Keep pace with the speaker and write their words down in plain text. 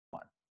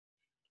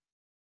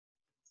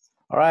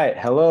All right.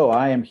 Hello.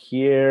 I am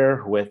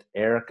here with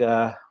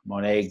Erica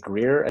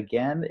Mongé-Greer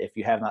again. If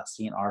you have not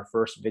seen our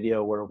first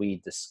video where we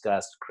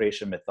discussed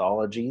creation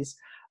mythologies,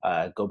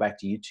 go back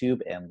to YouTube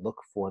and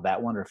look for that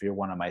one. Or if you're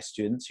one of my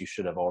students, you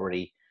should have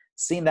already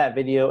seen that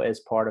video as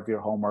part of your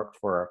homework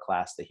for our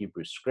class, the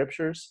Hebrew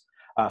Scriptures.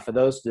 For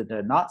those that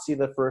did not see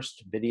the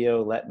first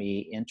video, let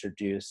me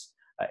introduce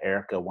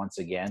Erica once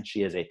again.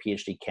 She is a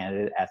PhD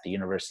candidate at the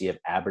University of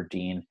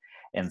Aberdeen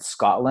in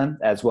Scotland,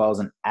 as well as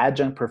an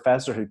adjunct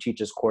professor who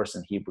teaches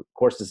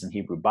courses in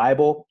Hebrew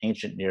Bible,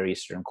 ancient Near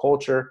Eastern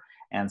culture,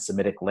 and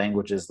Semitic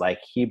languages like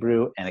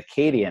Hebrew and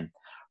Akkadian.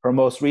 Her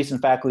most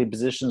recent faculty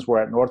positions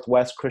were at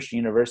Northwest Christian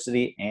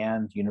University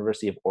and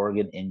University of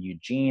Oregon in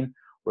Eugene,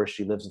 where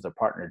she lives with her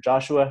partner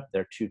Joshua,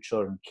 their two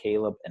children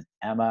Caleb and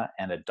Emma,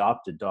 and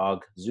adopted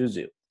dog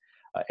Zuzu.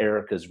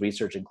 Erica's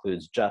research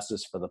includes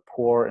justice for the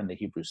poor in the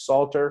Hebrew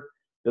Psalter,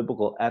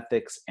 biblical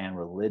ethics, and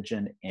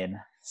religion in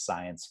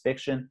science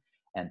fiction.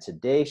 And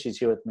today she's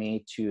here with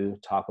me to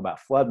talk about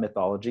flood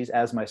mythologies.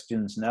 As my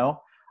students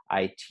know,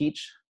 I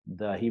teach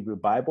the Hebrew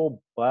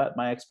Bible, but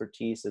my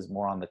expertise is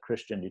more on the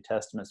Christian New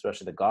Testament,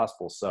 especially the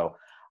Gospel. So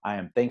I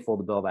am thankful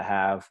to be able to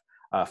have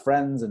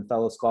friends and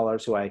fellow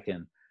scholars who I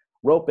can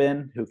rope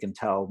in, who can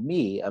tell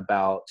me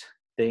about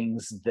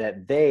things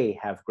that they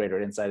have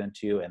greater insight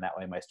into, and that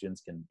way my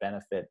students can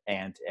benefit,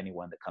 and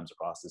anyone that comes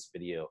across this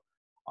video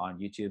on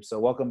YouTube. So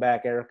welcome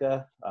back,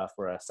 Erica,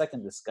 for a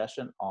second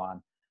discussion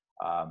on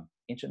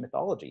ancient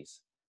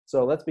mythologies.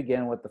 So let's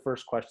begin with the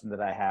first question that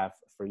I have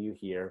for you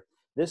here.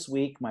 This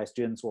week, my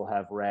students will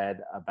have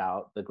read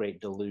about the great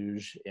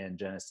deluge in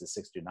Genesis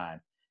 6-9.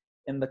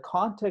 In the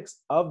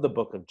context of the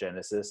book of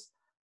Genesis,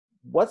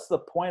 what's the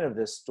point of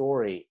this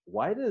story?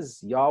 Why does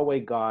Yahweh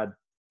God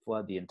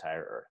flood the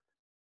entire earth?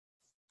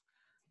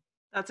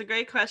 That's a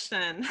great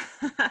question.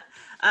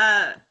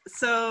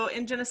 So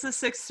in Genesis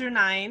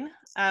 6-9,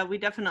 we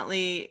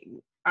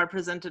definitely are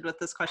presented with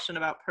this question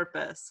about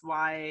purpose.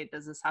 Why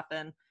does this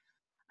happen?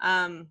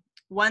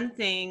 One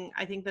thing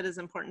I think that is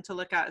important to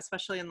look at,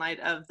 especially in light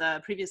of the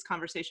previous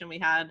conversation we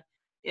had,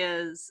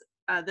 is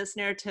this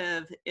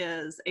narrative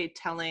is a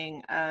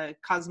telling, a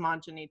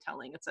cosmogony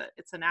telling.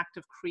 It's an act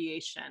of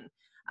creation.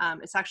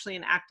 It's actually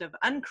an act of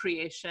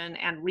uncreation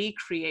and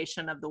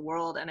recreation of the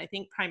world. And I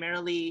think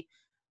primarily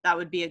that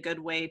would be a good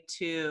way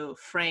to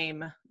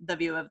frame the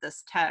view of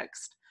this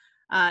text.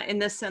 In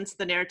this sense,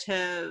 the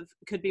narrative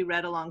could be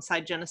read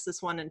alongside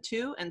Genesis 1 and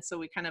 2. And so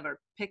we kind of are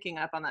picking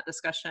up on that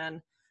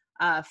discussion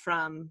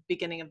from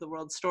beginning of the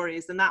world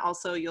stories. And that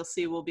also, you'll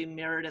see, will be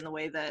mirrored in the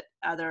way that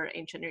other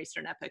ancient Near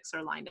Eastern epics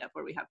are lined up,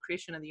 where we have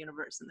creation of the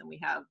universe, and then we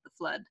have the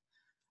flood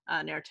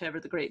narrative, or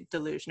the great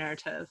deluge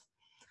narrative.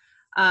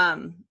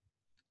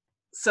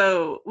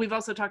 So we've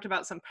also talked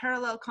about some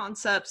parallel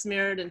concepts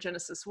mirrored in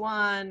Genesis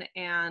 1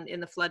 and in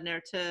the flood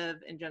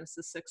narrative in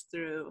Genesis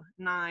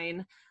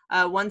 6-9.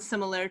 One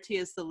similarity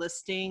is the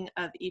listing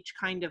of each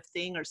kind of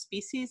thing or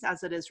species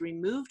as it is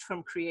removed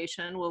from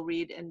creation. We'll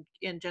read in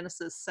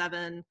Genesis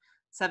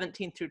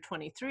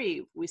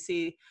 7:17-23. We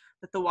see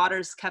that the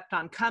waters kept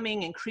on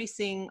coming,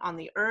 increasing on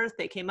the earth.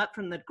 They came up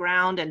from the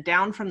ground and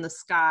down from the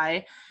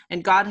sky.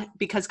 And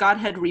because God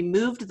had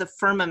removed the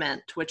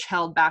firmament, which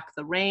held back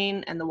the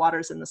rain and the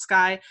waters in the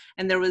sky,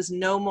 and there was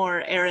no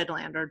more arid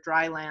land or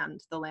dry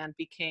land, the land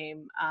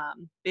became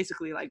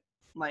basically like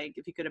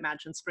if you could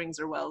imagine springs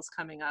or wells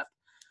coming up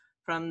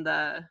from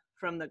the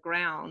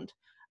ground.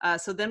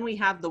 So then we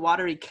have the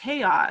watery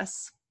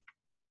chaos,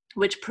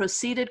 which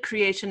preceded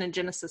creation in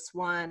Genesis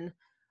 1,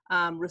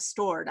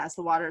 restored as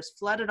the waters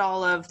flooded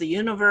all of the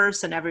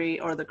universe and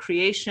the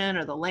creation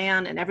or the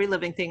land, and every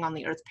living thing on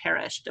the earth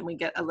perished. And we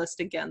get a list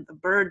again: the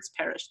birds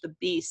perished, the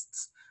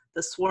beasts,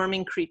 the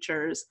swarming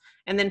creatures,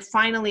 and then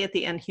finally at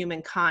the end,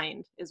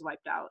 humankind is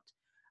wiped out.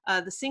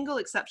 The single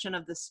exception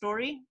of this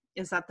story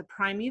is that the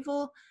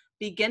primeval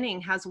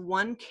beginning has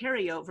one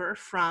carryover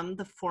from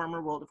the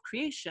former world of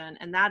creation,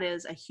 and that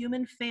is a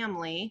human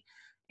family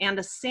and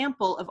a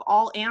sample of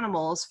all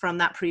animals from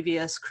that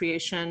previous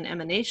creation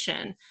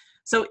emanation.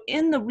 So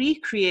in the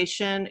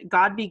recreation,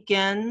 God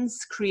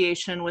begins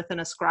creation with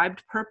an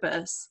ascribed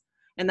purpose,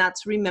 and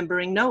that's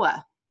remembering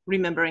Noah,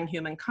 remembering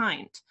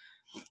humankind.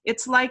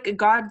 It's like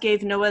God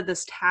gave Noah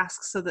this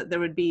task so that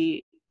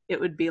it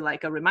would be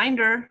like a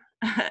reminder,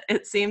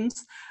 it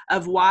seems,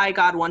 of why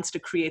God wants to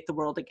create the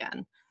world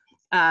again.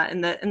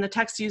 And the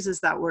text uses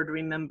that word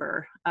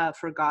 "remember"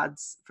 for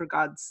God's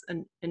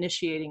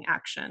initiating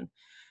action.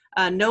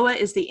 Noah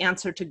is the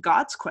answer to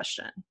God's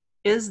question: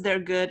 is there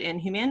good in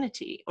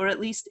humanity? Or at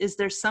least, is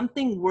there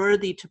something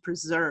worthy to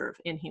preserve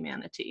in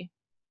humanity?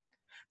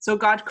 So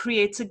God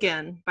creates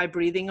again by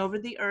breathing over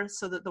the earth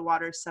so that the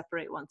waters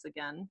separate once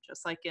again,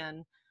 just like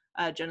in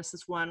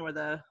Genesis 1, where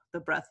the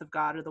breath of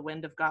God or the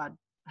wind of God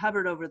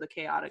hovered over the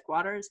chaotic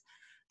waters.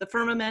 The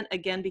firmament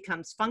again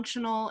becomes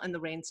functional and the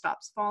rain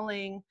stops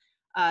falling.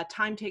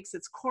 Time takes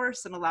its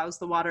course and allows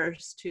the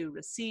waters to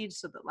recede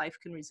so that life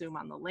can resume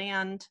on the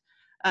land.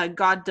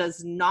 God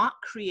does not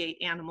create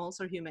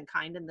animals or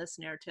humankind in this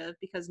narrative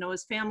because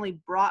Noah's family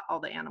brought all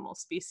the animal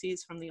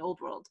species from the old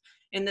world.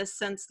 In this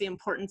sense, the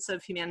importance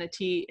of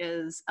humanity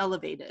is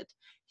elevated.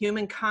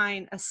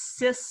 Humankind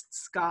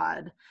assists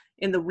God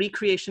in the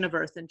recreation of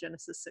earth in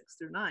Genesis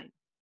 6-9.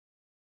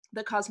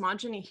 The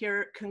cosmogony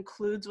here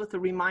concludes with a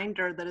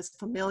reminder that is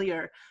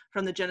familiar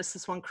from the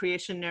Genesis 1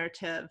 creation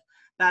narrative,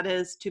 that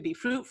is to be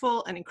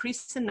fruitful and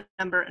increase in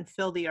number and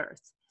fill the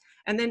earth.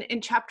 And then in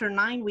chapter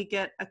 9, we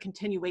get a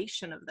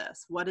continuation of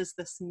this. What does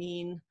this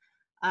mean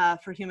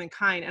for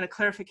humankind? And a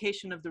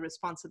clarification of the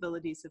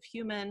responsibilities of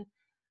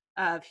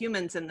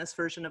humans in this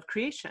version of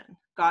creation.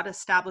 God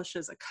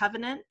establishes a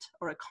covenant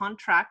or a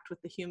contract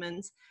with the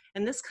humans,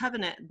 and this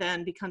covenant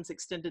then becomes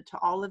extended to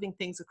all living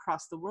things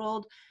across the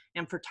world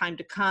and for time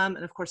to come,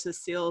 and of course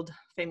is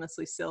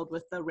famously sealed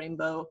with the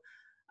rainbow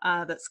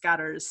that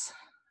scatters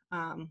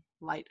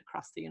light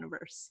across the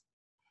universe.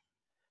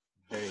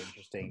 Very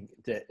interesting.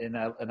 And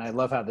I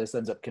love how this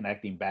ends up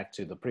connecting back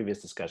to the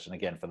previous discussion.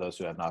 Again, for those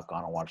who have not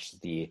gone and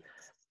watched the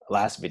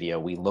last video,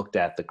 we looked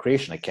at the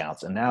creation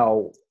accounts, and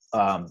now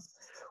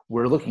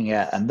we're looking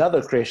at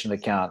another creation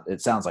account, it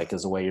sounds like,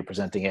 is the way you're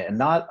presenting it, and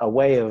not a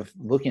way of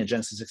looking at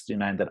Genesis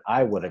 6-9 that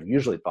I would have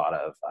usually thought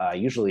of. I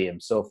usually am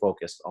so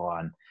focused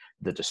on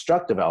the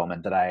destructive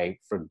element that I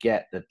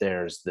forget that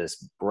there's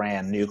this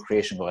brand new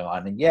creation going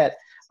on. And yet,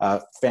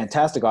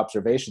 fantastic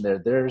observation there,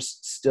 there's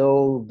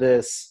still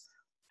this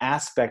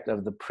aspect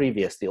of the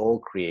previous, the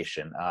old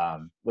creation,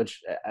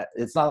 which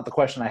it's not the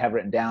question I have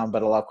written down,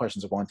 but a lot of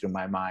questions are going through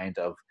my mind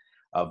of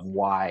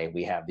why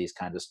we have these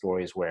kinds of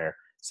stories where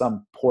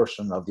some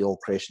portion of the old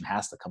creation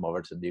has to come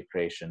over to the new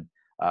creation.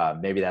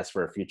 Maybe that's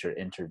for a future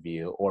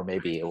interview, or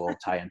maybe it will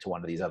tie into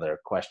one of these other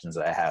questions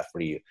that I have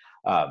for you,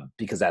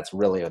 because that's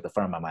really at the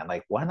front of my mind.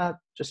 Like, why not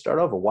just start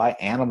over? Why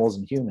animals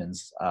and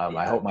humans?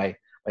 I hope my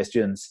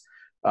students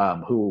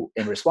who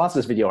in response to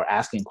this video are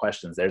asking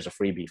questions, there's a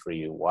freebie for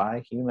you.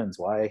 Why humans?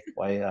 Why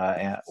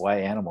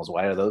animals?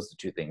 Why are those the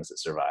two things that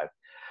survive?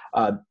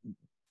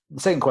 The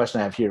second question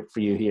I have here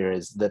for you here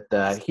is that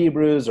the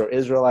Hebrews or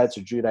Israelites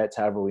or Judites,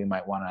 however we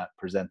might want to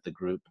present the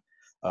group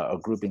or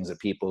groupings of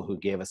people who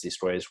gave us these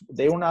stories,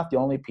 they were not the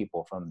only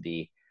people from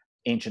the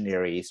ancient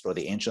Near East or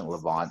the ancient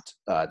Levant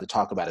to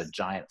talk about a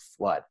giant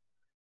flood.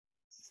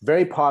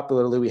 Very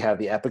popularly, we have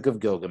the Epic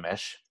of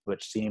Gilgamesh,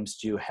 which seems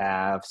to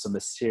have some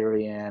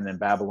Assyrian and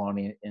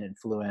Babylonian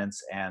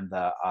influence, and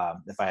the,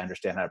 if I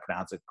understand how to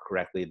pronounce it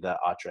correctly, the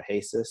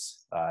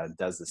Atrahasis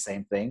does the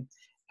same thing.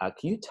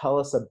 Can you tell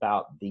us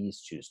about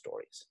these two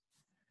stories?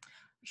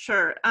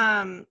 Sure.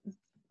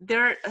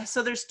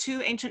 There's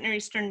two ancient Near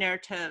Eastern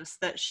narratives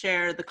that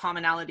share the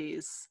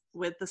commonalities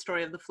with the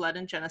story of the flood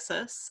in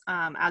Genesis.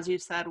 As you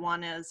said,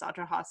 one is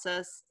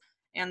Atrahasis,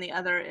 and the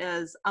other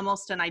is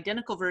almost an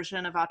identical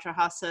version of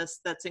Atrahasis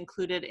that's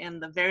included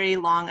in the very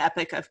long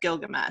Epic of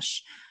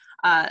Gilgamesh.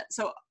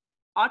 So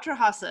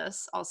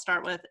Atrahasis, I'll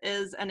start with,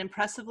 is an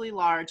impressively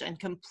large and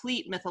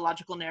complete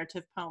mythological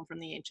narrative poem from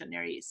the ancient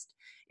Near East.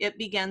 It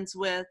begins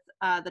with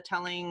the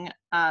telling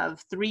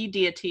of three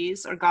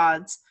deities or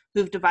gods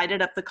who've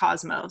divided up the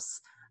cosmos.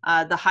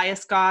 The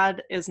highest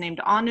god is named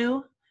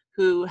Anu,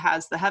 who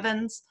has the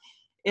heavens.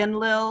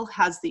 Enlil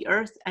has the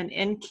earth, and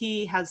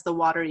Enki has the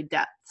watery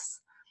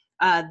depths.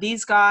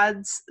 These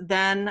gods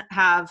then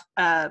have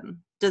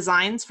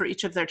designs for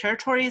each of their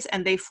territories,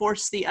 and they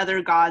force the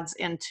other gods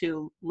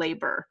into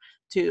labor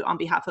on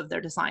behalf of their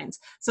designs.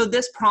 So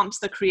this prompts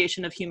the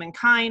creation of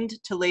humankind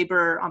to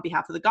labor on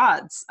behalf of the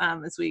gods,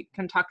 as we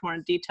can talk more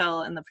in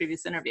detail in the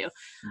previous interview.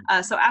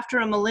 So after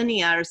a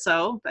millennia or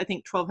so, I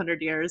think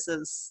 1200 years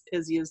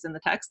is used in the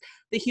text,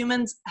 the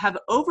humans have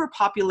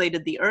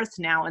overpopulated the earth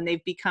now, and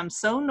they've become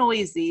so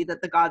noisy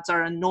that the gods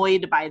are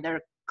annoyed by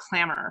their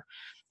clamor.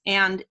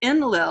 And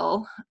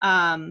Enlil,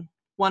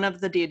 one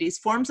of the deities,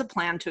 forms a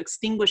plan to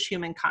extinguish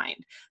humankind.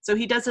 So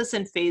he does this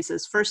in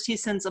phases. First, he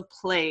sends a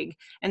plague,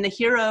 and the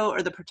hero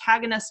or the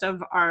protagonist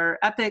of our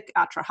epic,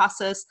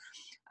 Atrahasis,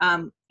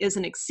 is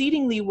an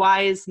exceedingly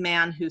wise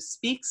man who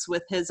speaks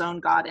with his own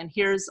god, and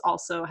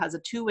also has a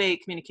two-way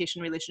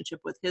communication relationship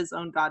with his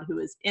own god, who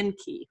is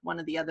Enki, one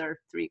of the other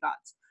three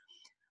gods.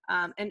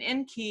 And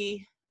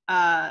Enki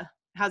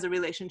has a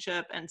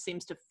relationship and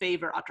seems to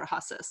favor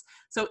Atrahasis.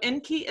 So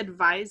Enki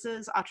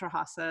advises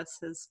Atrahasis,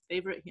 his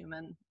favorite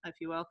human, if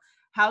you will,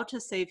 how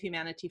to save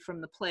humanity from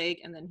the plague,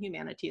 and then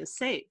humanity is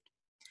saved.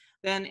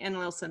 Then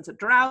Enlil sends a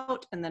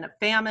drought and then a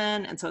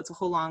famine, and so it's a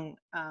whole long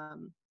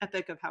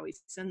epic of how he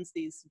sends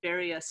these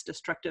various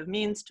destructive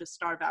means to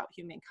starve out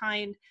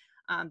humankind.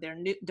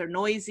 They're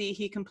noisy,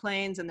 he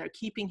complains, and they're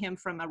keeping him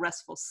from a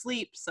restful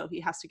sleep, so he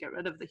has to get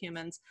rid of the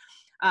humans.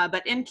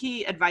 But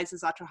Enki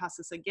advises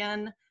Atrahasis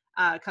again,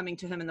 coming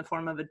to him in the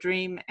form of a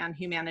dream, and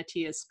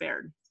humanity is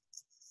spared.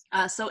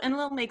 So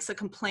Enlil makes a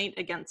complaint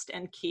against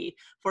Enki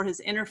for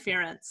his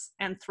interference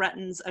and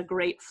threatens a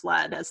great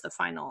flood as the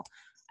final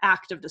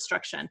act of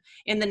destruction.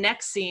 In the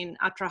next scene,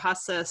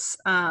 Atrahasis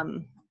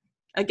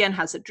again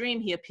has a dream.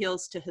 He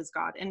appeals to his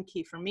god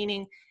Enki for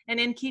meaning, and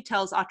Enki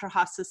tells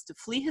Atrahasis to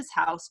flee his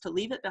house, to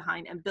leave it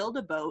behind, and build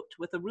a boat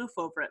with a roof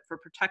over it for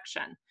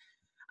protection.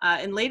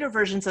 In later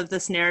versions of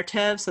this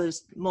narrative, so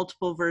there's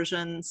multiple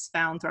versions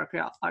found through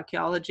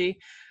archaeology,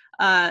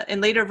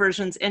 in later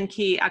versions,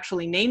 Enki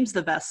actually names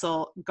the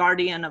vessel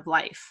Guardian of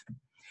Life.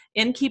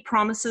 Enki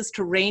promises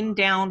to rain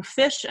down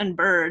fish and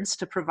birds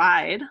to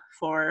provide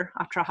for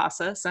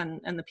Atrahasis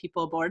and the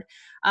people aboard.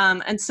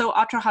 And so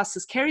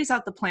Atrahasis carries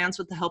out the plans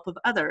with the help of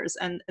others.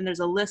 And there's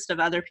a list of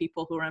other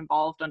people who are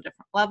involved on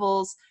different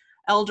levels: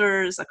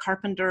 elders, a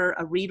carpenter,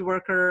 a reed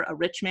worker, a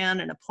rich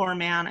man, and a poor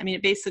man. I mean,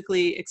 it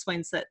basically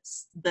explains that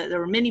there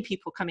were many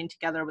people coming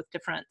together with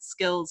different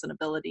skills and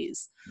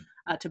abilities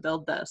to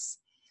build this.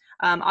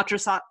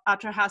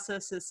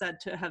 Atrahasis is said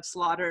to have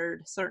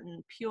slaughtered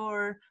certain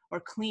pure or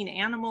clean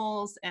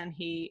animals, and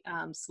he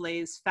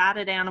slays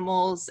fatted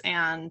animals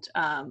and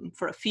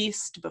for a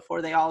feast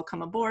before they all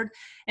come aboard.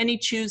 And he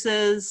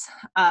chooses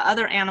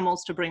other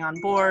animals to bring on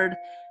board.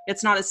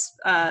 It's not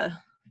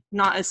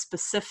as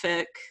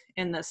specific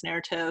in this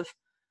narrative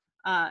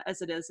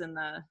as it is in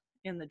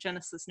the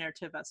Genesis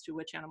narrative as to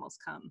which animals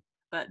come,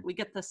 but we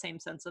get the same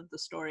sense of the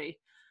story.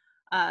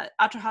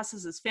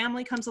 Atrahasis'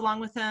 family comes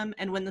along with him,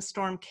 and when the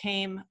storm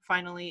came,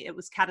 finally, it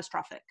was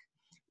catastrophic.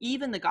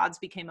 Even the gods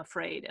became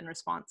afraid in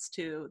response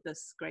to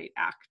this great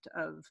act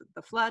of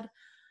the flood.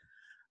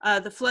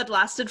 The flood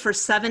lasted for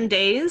 7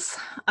 days,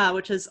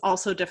 which is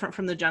also different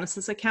from the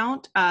Genesis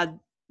account.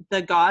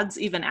 The gods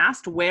even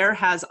asked, "Where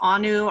has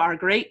Anu, our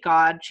great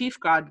god, chief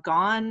god,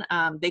 gone?"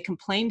 They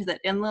complained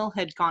that Enlil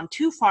had gone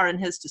too far in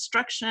his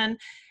destruction,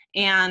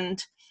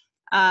 and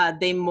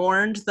they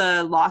mourned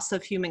the loss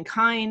of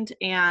humankind.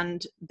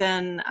 And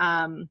then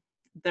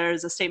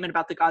there's a statement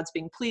about the gods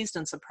being pleased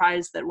and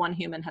surprised that one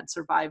human had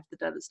survived the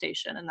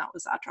devastation, and that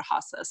was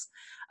Atrahasis.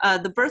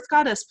 The birth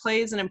goddess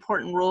plays an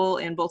important role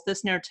in both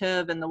this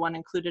narrative and the one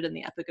included in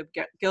the Epic of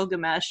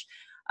Gilgamesh.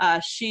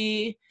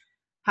 She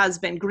has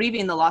been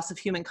grieving the loss of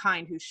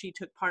humankind, who she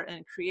took part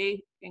in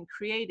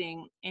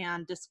creating,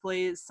 and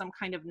displays some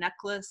kind of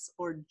necklace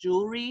or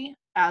jewelry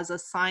as a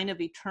sign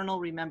of eternal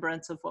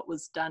remembrance of what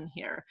was done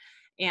here,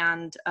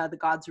 and the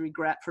gods'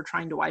 regret for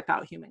trying to wipe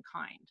out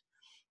humankind.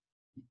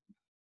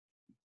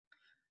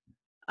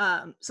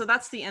 So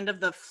that's the end of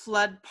the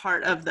flood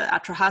part of the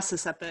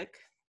Atrahasis epic.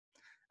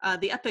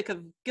 The Epic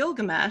of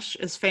Gilgamesh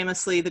is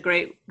famously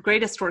the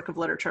greatest work of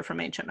literature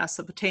from ancient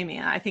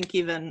Mesopotamia. I think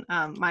even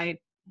my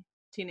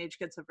teenage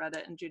kids have read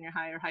it in junior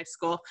high or high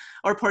school,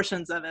 or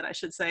portions of it, I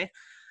should say.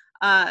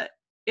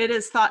 It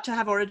is thought to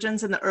have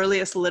origins in the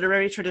earliest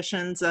literary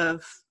traditions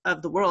of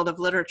the world of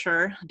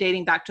literature,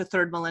 dating back to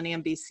 3rd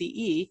millennium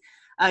BCE.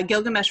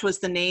 Gilgamesh was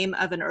the name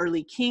of an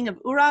early king of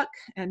Uruk,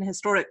 an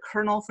historic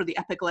kernel for the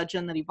epic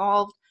legend that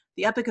evolved.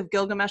 The Epic of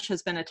Gilgamesh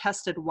has been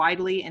attested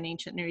widely in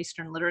ancient Near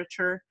Eastern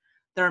literature.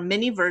 There are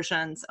many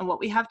versions, and what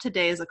we have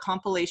today is a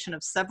compilation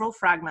of several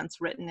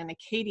fragments written in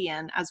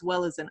Akkadian as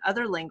well as in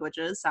other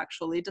languages,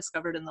 actually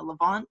discovered in the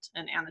Levant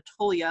and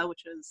Anatolia,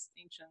 which is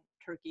ancient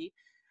Turkey,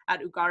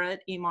 at Ugarit,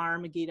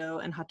 Imar, Megiddo,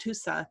 and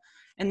Hattusa.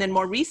 And then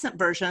more recent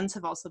versions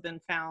have also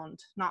been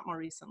found, not more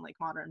recent like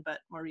modern, but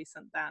more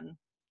recent than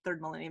 3rd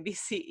millennium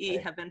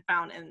BCE, have been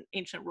found in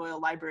ancient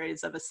royal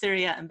libraries of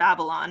Assyria and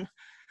Babylon.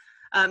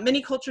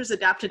 Many cultures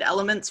adapted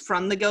elements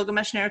from the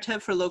Gilgamesh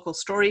narrative for local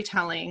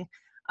storytelling.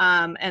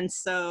 And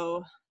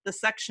so the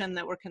section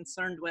that we're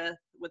concerned with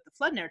the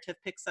flood narrative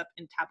picks up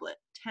in tablet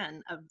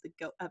 10 of the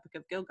Epic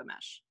of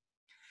Gilgamesh.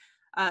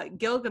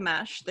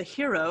 Gilgamesh, the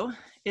hero,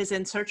 is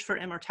in search for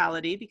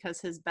immortality because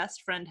his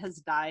best friend has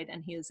died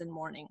and he is in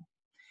mourning.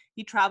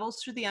 He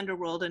travels through the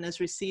underworld and is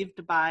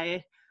received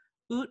by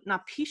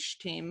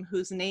Utnapishtim,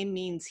 whose name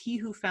means he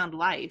who found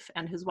life,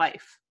 and his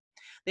wife.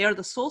 They are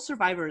the sole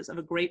survivors of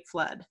a great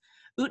flood.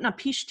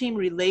 Utnapishtim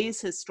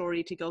relays his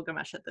story to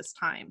Gilgamesh at this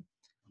time.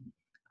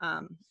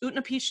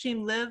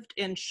 Utnapishtim lived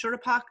in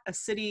Shuruppak, a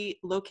city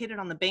located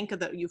on the bank of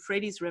the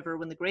Euphrates River,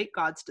 when the great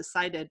gods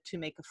decided to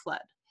make a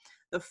flood.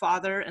 The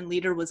father and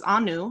leader was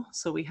Anu,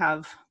 so we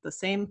have the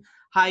same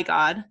high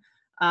god.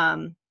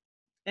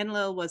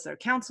 Enlil was their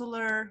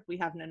counselor. We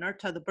have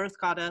Ninurta, the birth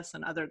goddess,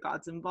 and other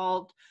gods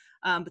involved.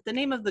 But the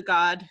name of the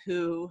god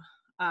who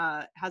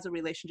has a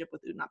relationship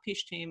with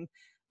Utnapishtim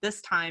this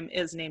time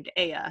is named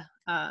Ea,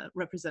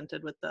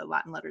 represented with the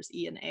Latin letters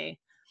E and A.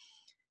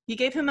 He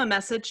gave him a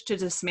message to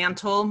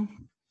dismantle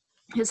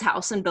his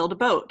house and build a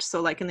boat.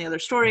 So like in the other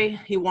story,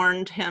 he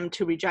warned him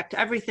to reject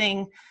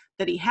everything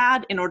that he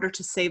had in order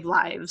to save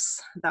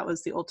lives. That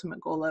was the ultimate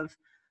goal of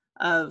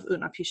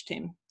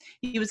Utnapishtim.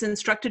 He was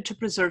instructed to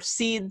preserve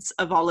seeds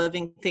of all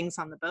living things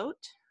on the boat.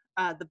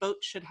 The boat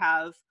should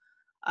have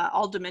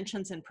all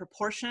dimensions in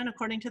proportion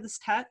according to this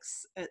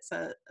text. It's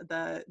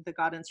the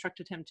god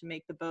instructed him to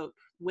make the boat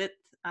width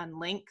and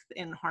length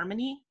in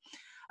harmony.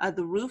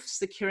 The roof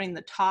securing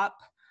the top.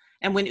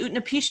 And when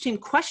Utnapishtim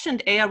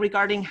questioned Ea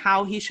regarding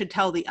how he should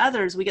tell the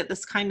others, we get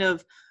this kind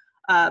of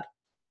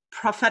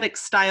prophetic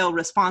style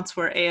response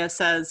where Ea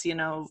says,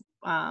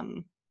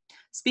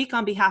 speak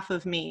on behalf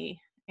of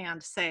me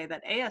and say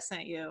that Ea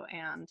sent you.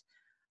 And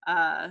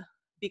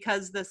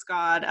because this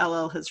god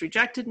Elul has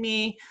rejected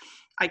me,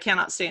 I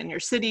cannot stay in your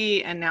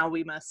city, and now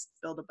we must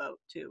build a boat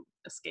to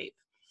escape.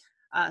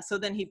 So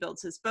then he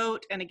builds his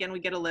boat, and again we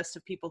get a list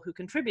of people who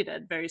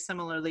contributed, very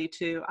similarly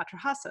to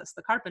Atrahasis,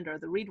 the carpenter,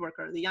 the reed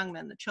worker, the young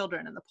men, the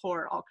children, and the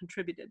poor all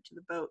contributed to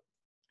the boat.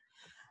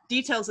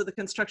 Details of the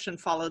construction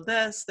follow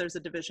this. There's a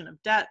division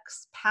of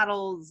decks,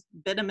 paddles,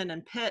 bitumen,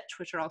 and pitch,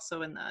 which are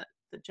also in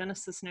the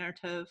Genesis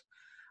narrative.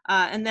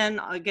 And then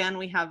again,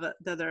 we have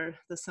the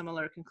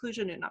similar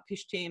conclusion.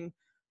 Utnapishtim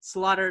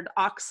slaughtered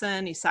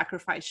oxen. He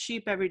sacrificed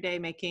sheep every day,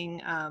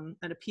 making an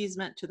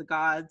appeasement to the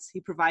gods. He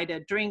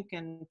provided drink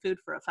and food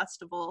for a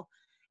festival.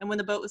 And when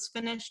the boat was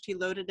finished, he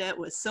loaded it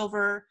with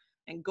silver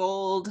and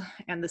gold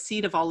and the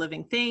seed of all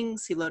living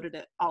things. He loaded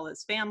it all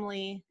his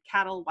family,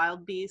 cattle,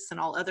 wild beasts, and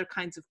all other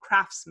kinds of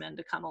craftsmen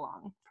to come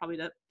along, probably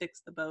to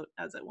fix the boat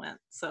as it went.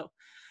 So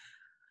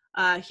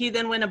he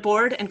then went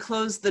aboard and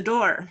closed the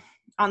door.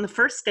 On the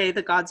first day,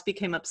 the gods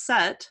became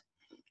upset,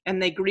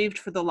 and they grieved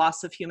for the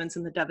loss of humans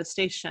and the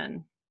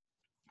devastation.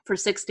 For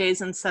 6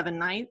 days and 7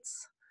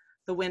 nights,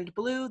 the wind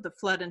blew, the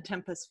flood and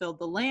tempest filled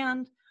the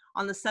land.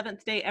 On the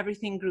 7th day,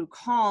 everything grew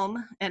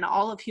calm, and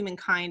all of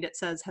humankind, it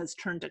says, has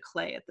turned to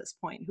clay at this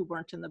point, who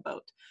weren't in the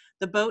boat.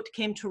 The boat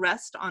came to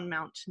rest on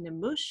Mount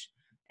Nimush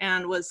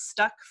and was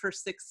stuck for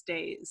 6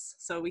 days.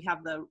 So we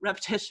have the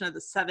repetition of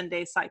the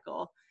 7-day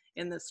cycle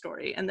in this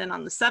story. And then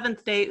on the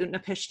 7th day,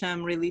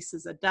 Utnapishtim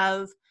releases a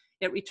dove.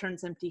 It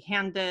returns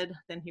empty-handed.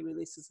 Then he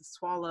releases a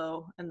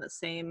swallow and the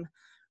same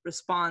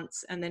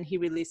response. And then he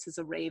releases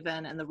a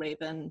raven, and the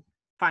raven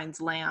finds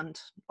land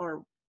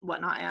or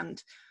whatnot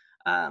and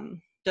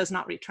does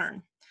not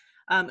return.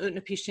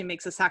 Utnapishtim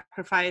makes a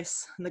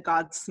sacrifice, and the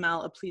gods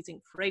smell a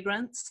pleasing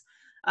fragrance.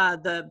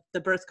 The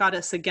birth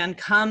goddess again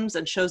comes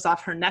and shows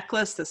off her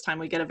necklace. This time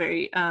we get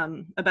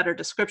a better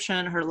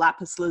description, her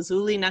lapis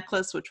lazuli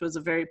necklace, which was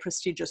a very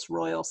prestigious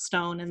royal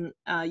stone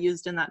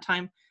used in that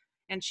time.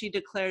 And she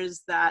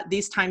declares that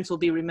these times will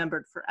be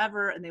remembered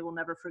forever, and they will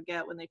never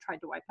forget when they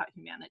tried to wipe out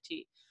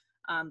humanity,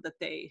 that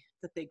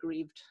they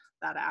grieved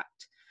that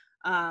act.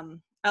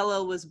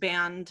 Elul was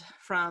banned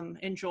from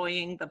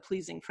enjoying the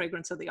pleasing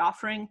fragrance of the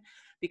offering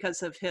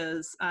because of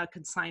his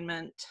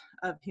consignment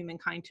of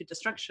humankind to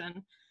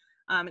destruction.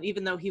 And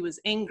even though he was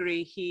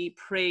angry, he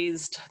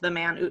praised the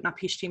man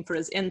Utnapishtim for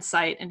his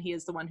insight, and he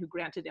is the one who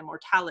granted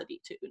immortality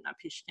to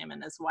Utnapishtim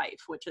and his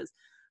wife, which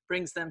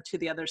brings them to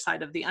the other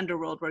side of the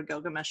underworld where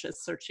Gilgamesh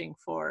is searching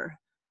for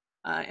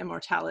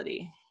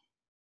immortality.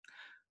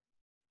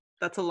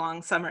 That's a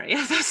long summary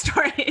of the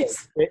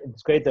stories.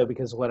 It's great though,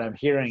 because what I'm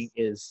hearing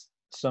is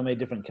so many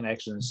different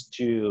connections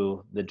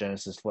to the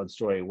Genesis flood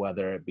story,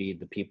 whether it be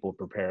the people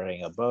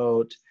preparing a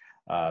boat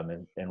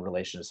in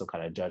relation to some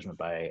kind of judgment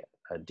by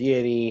a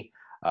deity,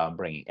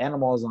 bringing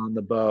animals on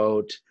the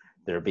boat,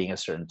 there being a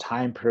certain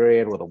time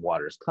period where the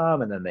waters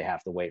come and then they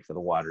have to wait for the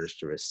waters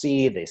to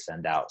recede. They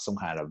send out some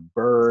kind of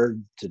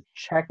bird to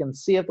check and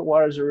see if the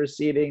waters are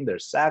receding.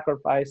 There's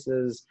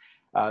sacrifices.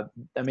 But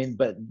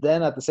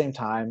then at the same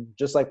time,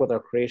 just like with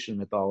our creation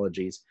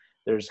mythologies,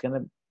 there's going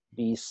to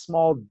be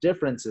small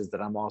differences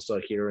that I'm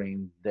also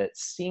hearing that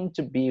seem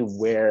to be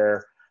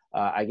where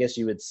I guess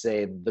you would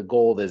say the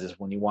gold is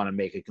when you want to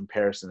make a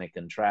comparison and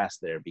contrast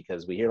there,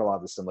 because we hear a lot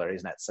of the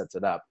similarities and that sets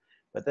it up.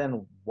 But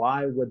then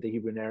why would the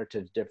Hebrew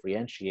narratives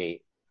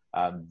differentiate?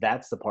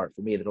 That's the part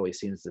for me that always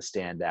seems to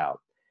stand out.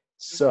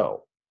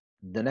 So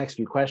the next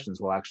few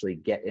questions we'll actually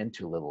get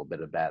into a little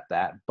bit about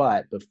that.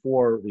 But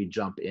before we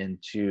jump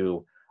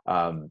into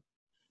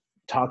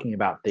talking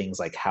about things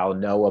like how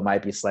Noah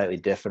might be slightly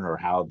different or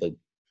how the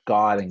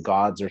God and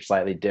gods are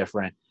slightly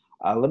different,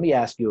 let me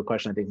ask you a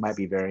question I think might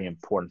be very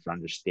important for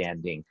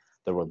understanding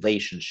the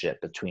relationship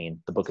between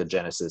the book of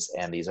Genesis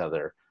and these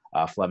other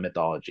flood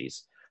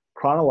mythologies.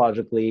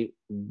 Chronologically,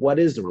 what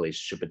is the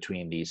relationship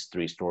between these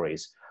three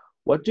stories?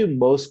 What do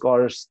most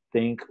scholars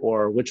think,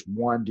 or which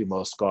one do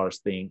most scholars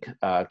think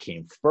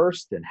came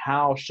first, and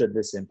how should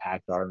this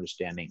impact our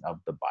understanding of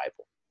the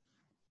Bible?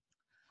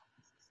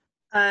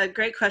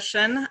 Great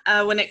question.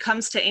 When it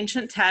comes to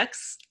ancient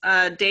texts,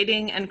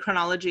 dating and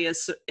chronology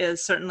is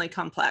certainly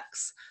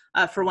complex.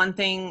 For one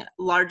thing,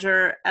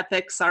 larger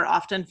epics are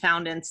often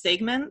found in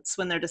segments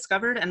when they're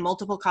discovered, and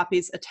multiple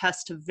copies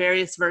attest to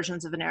various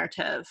versions of a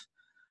narrative.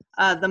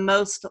 The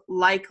most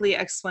likely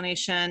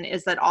explanation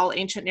is that all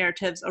ancient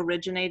narratives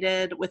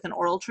originated with an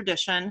oral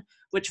tradition,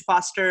 which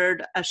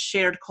fostered a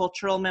shared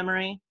cultural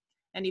memory.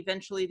 And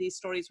eventually these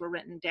stories were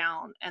written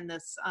down, and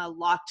this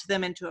locked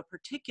them into a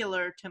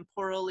particular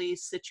temporally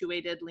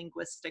situated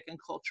linguistic and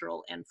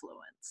cultural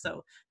influence.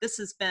 So this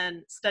has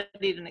been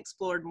studied and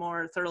explored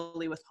more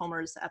thoroughly with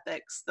Homer's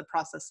epics, the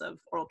process of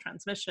oral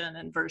transmission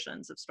and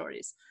versions of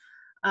stories.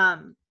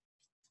 The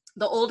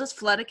oldest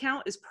flood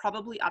account is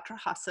probably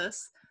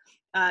Atrahasis.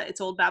 Its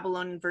Old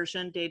Babylonian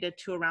version dated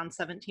to around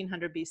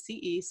 1700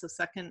 BCE, so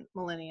second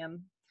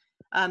millennium.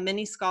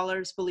 Many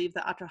scholars believe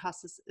that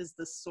Atrahasis is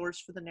the source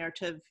for the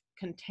narrative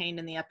contained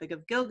in the Epic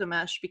of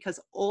Gilgamesh, because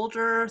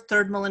older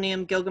third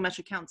millennium Gilgamesh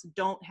accounts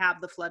don't have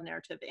the flood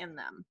narrative in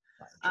them.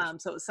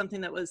 So it was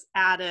something that was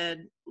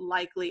added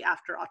likely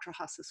after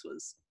Atrahasis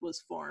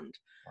was formed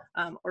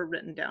or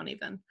written down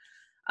even.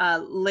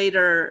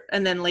 Later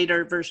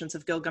versions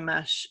of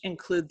Gilgamesh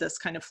include this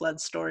kind of flood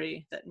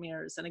story that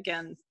mirrors. And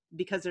again,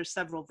 because there's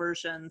several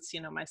versions,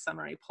 my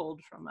summary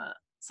pulled from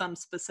some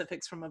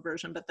specifics from a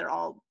version, but they're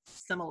all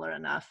similar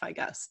enough, I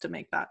guess, to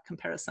make that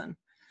comparison.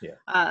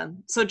 Yeah.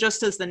 So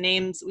just as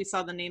we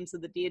saw the names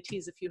of the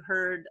deities, if you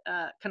heard,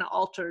 kind of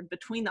altered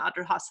between the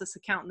Atrahasis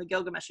account and the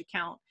Gilgamesh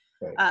account.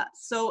 Right.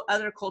 So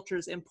other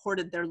cultures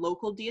imported their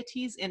local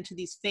deities into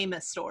these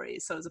famous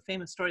stories. So it was a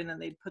famous story, and then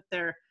they'd put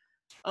their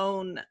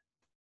own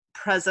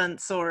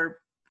presence or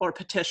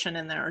petition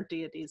in there, or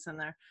deities in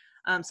there.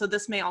 So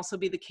this may also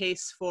be the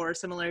case for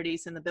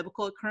similarities in the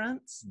biblical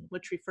occurrence,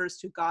 which refers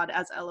to God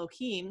as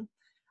Elohim,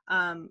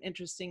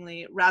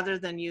 interestingly, rather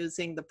than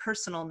using the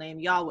personal name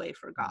Yahweh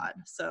for God.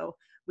 So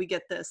we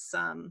get this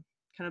kind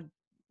of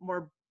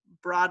more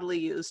broadly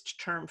used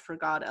term for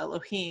God,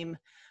 Elohim,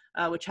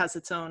 which has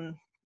its own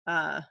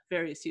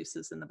various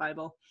uses in the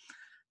Bible.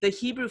 The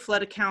Hebrew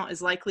flood account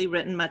is likely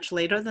written much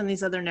later than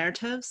these other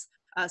narratives.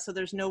 So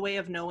there's no way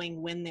of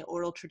knowing when the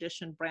oral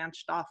tradition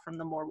branched off from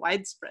the more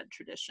widespread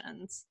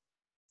traditions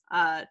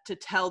to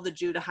tell the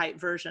Judahite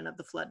version of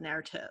the flood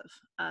narrative,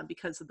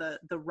 because of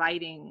the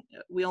writing.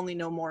 We only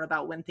know more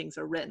about when things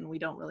are written. We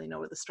don't really know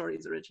where the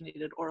stories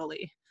originated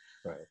orally.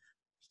 Right.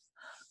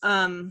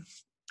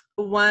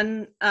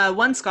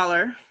 One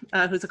scholar,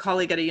 who's a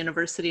colleague at a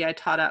university I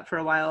taught at for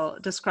a while,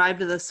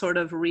 described this sort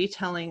of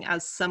retelling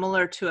as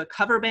similar to a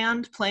cover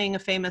band playing a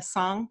famous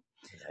song.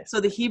 Nice. So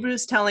the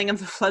Hebrews' telling of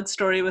the flood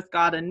story with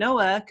God and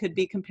Noah could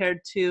be compared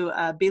to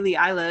Billie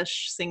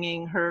Eilish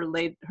singing her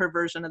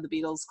version of the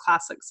Beatles'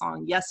 classic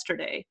song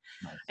 "Yesterday,"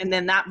 Nice. and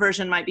then that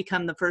version might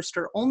become the first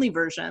or only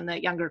version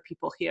that younger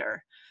people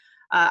hear.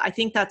 I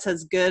think that's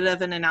as good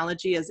of an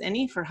analogy as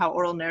any for how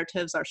oral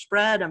narratives are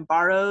spread and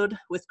borrowed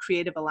with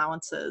creative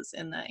allowances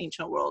in the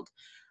ancient world.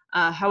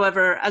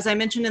 However, as I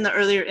mentioned in the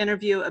earlier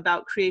interview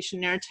about creation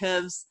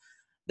narratives,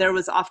 there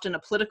was often a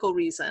political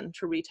reason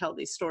to retell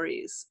these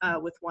stories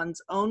with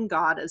one's own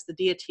God as the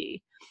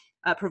deity,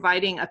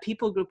 providing a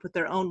people group with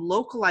their own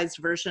localized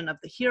version of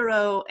the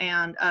hero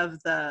and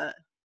of the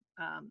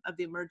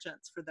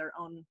emergence for their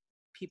own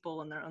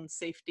people and their own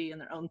safety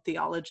and their own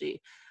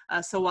theology.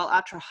 So while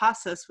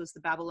Atrahasis was the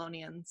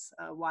Babylonians'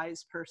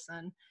 wise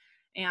person,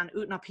 and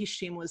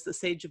Utnapishtim was the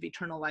sage of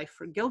eternal life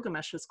for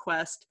Gilgamesh's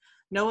quest,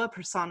 Noah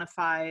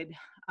personified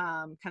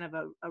kind of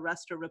a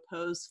rest or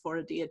repose for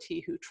a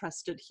deity who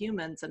trusted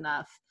humans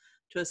enough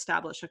to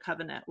establish a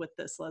covenant with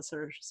this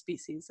lesser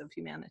species of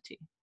humanity.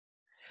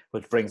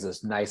 Which brings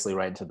us nicely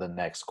right into the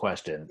next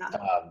question.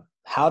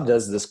 How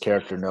does this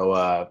character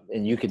Noah,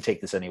 and you can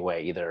take this any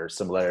way, either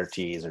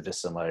similarities or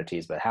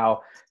dissimilarities, but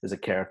how does the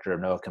character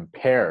of Noah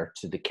compare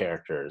to the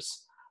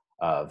characters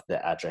of the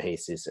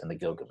Atrahasis and the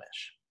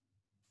Gilgamesh?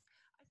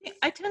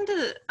 I tend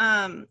to,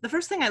 the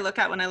first thing I look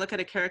at when I look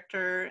at a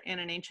character in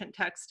an ancient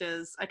text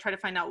is I try to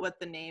find out what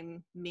the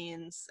name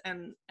means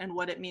and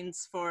what it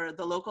means for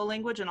the local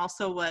language, and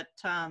also what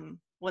the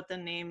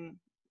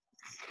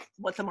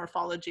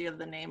morphology of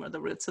the name or the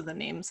roots of the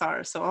names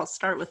are. So I'll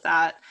start with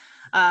that,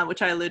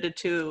 which I alluded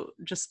to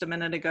just a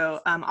minute ago.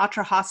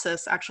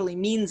 Atrahasis actually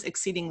means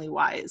exceedingly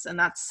wise, and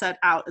that's set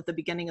out at the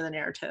beginning of the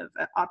narrative.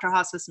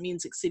 Atrahasis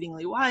means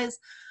exceedingly wise.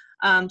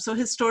 So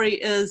his story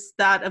is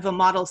that of a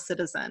model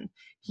citizen.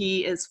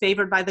 He is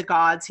favored by the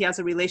gods. He has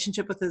a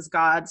relationship with his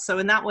God. So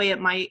in that way, it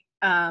might,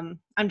 I'm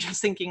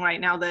just thinking right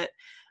now that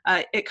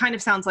it kind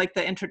of sounds like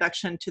the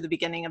introduction to the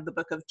beginning of the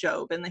book of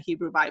Job in the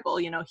Hebrew Bible.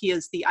 He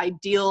is the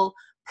ideal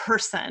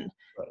person.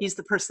 Right. He's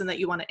the person that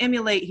you want to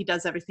emulate. He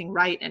does everything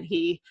right, and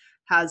he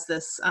has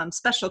this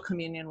special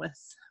communion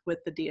with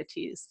the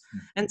deities.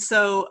 And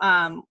so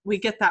we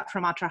get that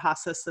from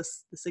Atrahasis,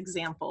 this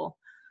example.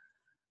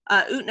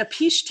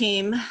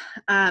 Utnapishtim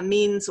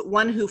means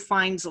one who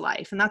finds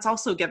life, and that's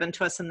also given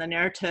to us in the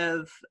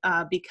narrative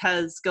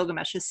because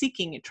Gilgamesh is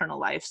seeking eternal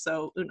life.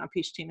 So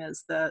Utnapishtim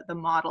is the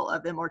model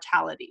of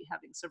immortality,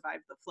 having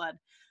survived the flood.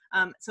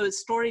 So his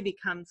story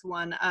becomes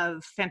one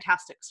of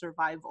fantastic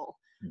survival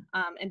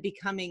and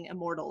becoming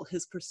immortal,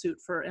 his pursuit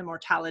for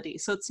immortality.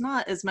 So it's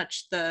not as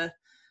much the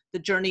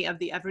journey of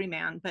the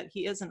everyman, but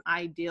he is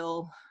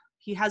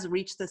he has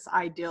reached this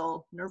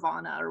ideal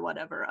nirvana or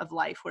whatever of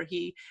life, where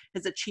he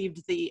has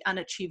achieved the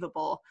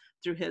unachievable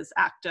through his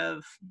act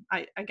of,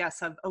 I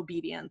guess, of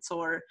obedience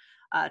or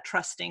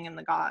trusting in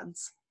the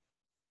gods.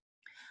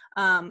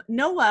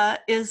 Noah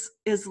is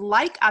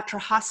like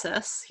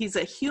Atrahasis. He's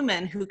a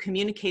human who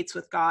communicates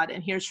with God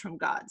and hears from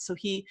God. So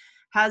he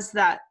has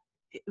that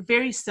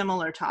very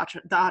similar to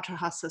the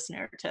Atrahasis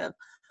narrative.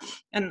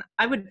 And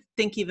I would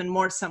think even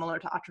more similar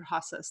to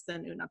Atrahasis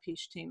than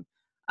Utnapishtim.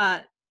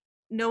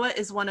 Noah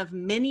is one of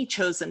many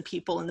chosen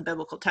people in the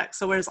biblical text.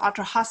 So whereas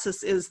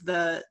Atrahasis is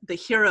the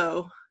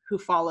hero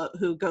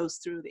who goes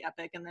through the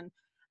epic, and then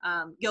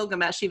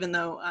Gilgamesh, even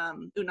though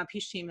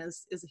Utnapishtim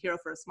is a hero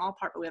for a small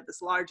part, but we have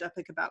this large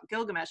epic about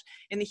Gilgamesh.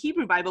 In the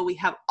Hebrew Bible, we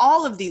have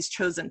all of these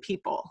chosen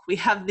people. We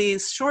have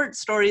these short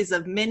stories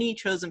of many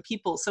chosen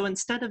people. So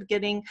instead of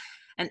getting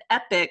an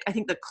epic, I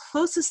think the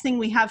closest thing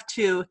we have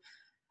to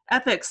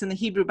epics in the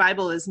Hebrew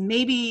Bible is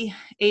maybe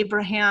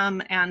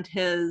Abraham and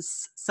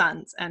his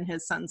sons and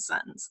his sons'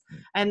 sons.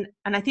 And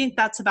I think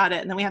that's about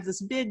it. And then we have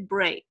this big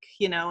break,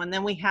 you know, and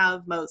then we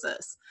have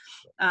Moses.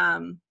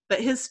 But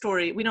his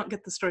story, we don't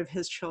get the story of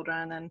his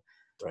children and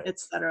et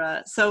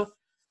cetera. So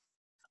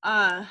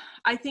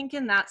I think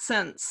in that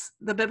sense,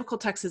 the biblical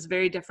text is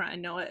very different,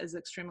 and Noah is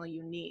extremely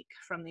unique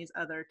from these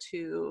other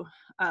two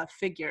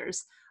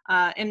figures.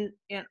 And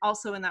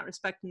also in that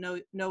respect,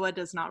 Noah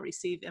does not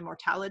receive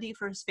immortality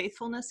for his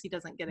faithfulness. He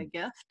doesn't get a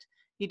gift.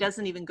 He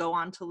doesn't even go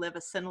on to live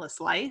a sinless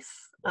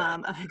life.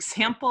 Of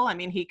example, I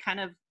mean, he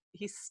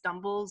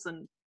stumbles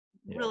and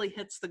really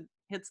hits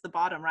the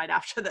bottom right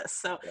after this.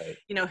 So,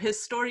 you know,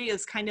 his story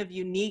is kind of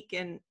unique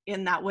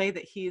in that way,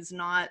 that he's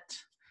not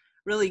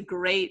really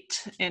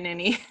great in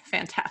any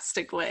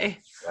fantastic way.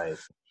 Right.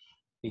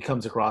 He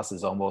comes across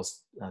as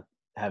almost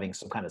having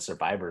some kind of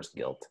survivor's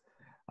guilt,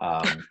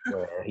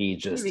 where he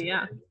just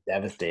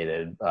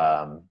devastated.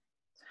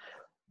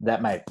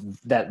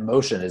 That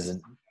motion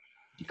isn't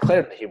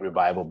declared in the Hebrew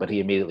Bible, but he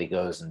immediately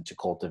goes into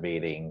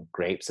cultivating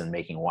grapes and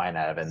making wine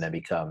out of it, and then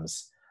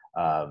becomes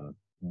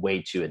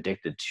way too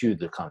addicted to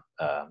the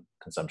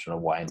consumption of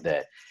wine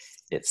that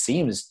it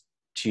seems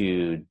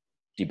to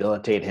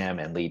debilitate him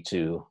and lead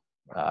to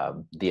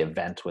the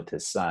event with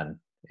his son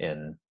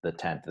in the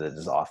tent that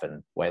is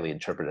often widely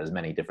interpreted as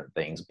many different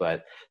things,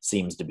 but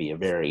seems to be a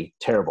very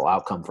terrible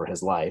outcome for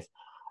his life.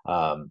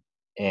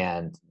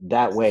 And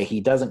that way he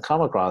doesn't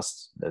come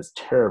across as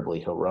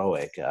terribly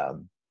heroic.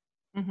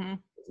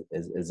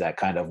 Is that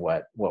kind of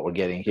what we're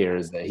getting here,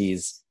 is that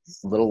he's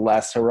a little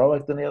less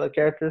heroic than the other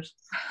characters?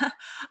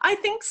 I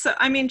think so.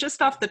 I mean,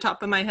 just off the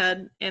top of my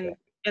head and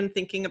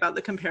thinking about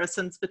the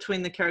comparisons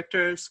between the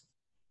characters,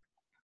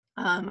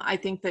 I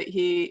think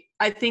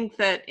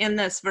that in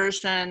this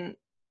version,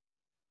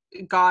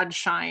 God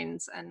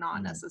shines and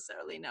not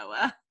necessarily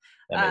Noah.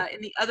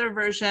 In the other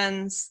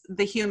versions,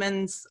 the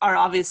humans are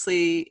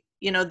obviously,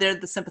 you know, they're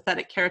the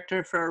sympathetic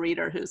character for a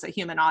reader who's a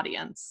human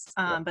audience.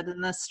 But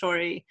in this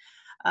story,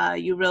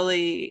 you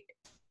really,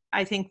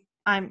 I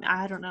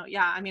don't know.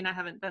 Yeah, I mean, I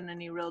haven't done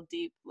any real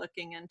deep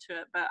looking into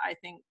it, but I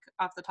think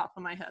off the top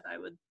of my head,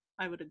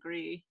 I would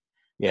agree.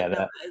 Yeah,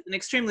 Noah is an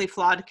extremely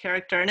flawed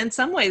character, and in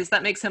some ways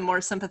that makes him more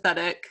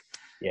sympathetic.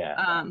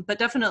 Yeah. But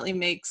definitely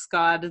makes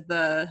God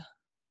the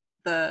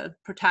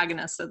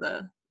protagonist of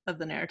the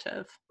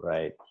narrative.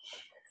 Right.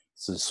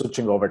 So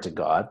switching over to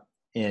God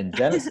in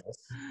Genesis,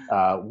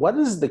 what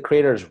is the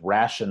creator's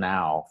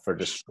rationale for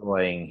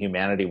destroying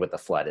humanity with the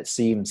flood? That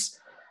seems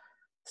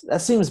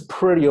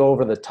pretty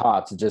over the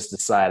top to just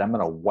decide, I'm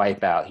going to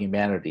wipe out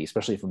humanity,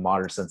 especially from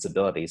modern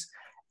sensibilities.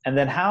 And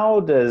then how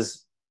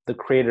does the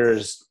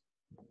creator's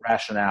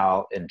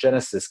rationale in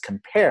Genesis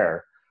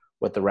compare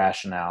with the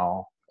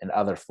rationale in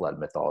other flood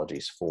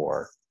mythologies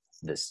for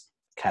this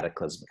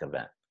cataclysmic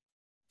event?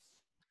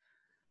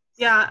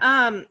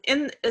 Yeah,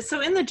 in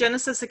the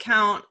Genesis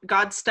account,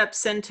 God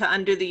steps in to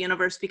undo the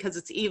universe because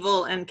it's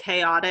evil and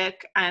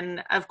chaotic.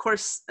 And of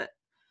course,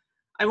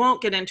 I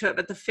won't get into it,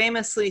 but the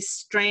famously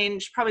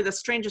strange, probably the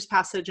strangest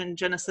passage in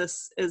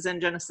Genesis is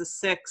in Genesis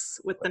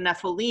 6 with the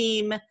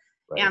Nephilim.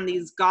 And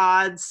these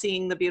gods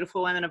seeing the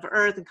beautiful women of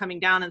earth and coming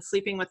down and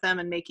sleeping with them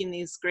and making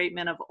these great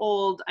men of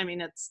old. I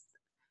mean, it's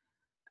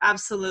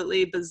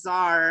absolutely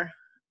bizarre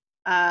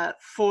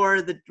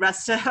for the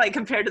rest of, like,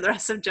 compared to the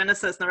rest of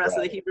Genesis and the rest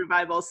of the Hebrew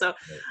Bible. So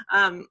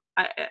I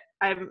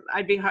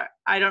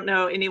don't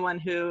know anyone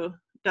who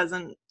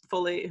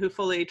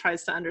fully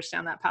tries to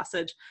understand that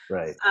passage.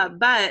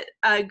 But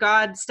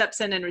God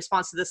steps in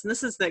response to this, and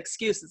this is the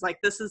excuse. It's like,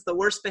 this is the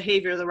worst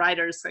behavior the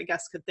writers, I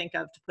guess, could think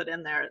of to put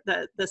in there,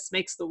 that this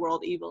makes the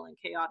world evil and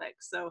chaotic.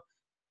 So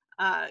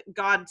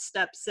God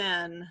steps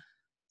in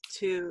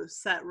to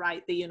set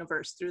right the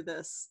universe through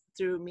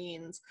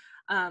means.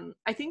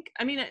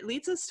 It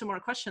leads us to more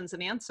questions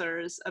and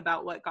answers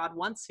about what God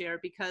wants here,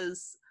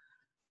 because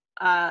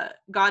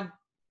God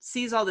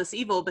sees all this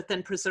evil, but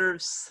then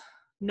preserves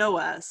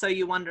Noah. So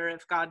you wonder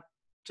if God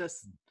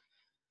just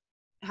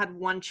had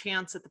one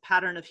chance at the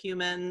pattern of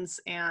humans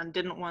and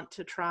didn't want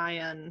to try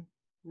and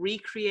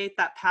recreate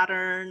that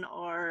pattern,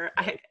 or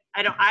I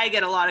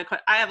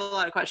have a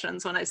lot of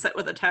questions when I sit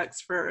with a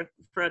text for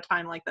a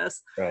time like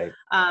this.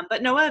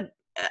 But Noah,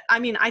 I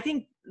mean, I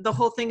think the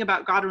whole thing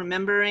about God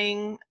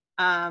remembering,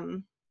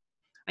 I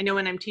know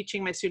when I'm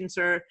teaching, my students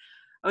are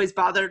always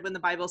bothered when the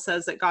Bible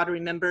says that God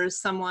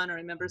remembers someone or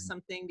remembers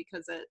something,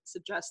 because it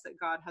suggests that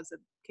God has a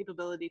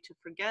capability to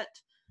forget.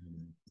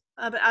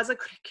 But as a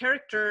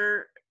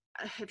character,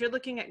 if you're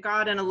looking at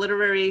God as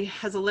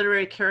a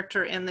literary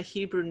character in the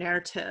Hebrew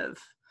narrative,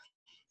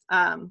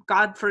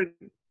 God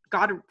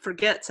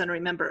forgets and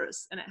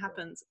remembers, and it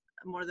happens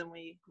more than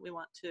we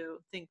want to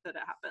think that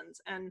it happens.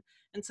 And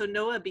so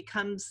Noah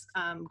becomes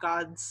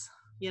God's,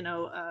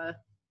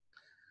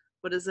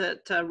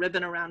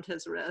 ribbon around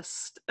his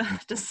wrist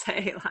to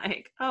say,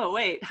 like, oh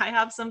wait, I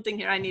have something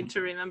here I need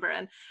to remember.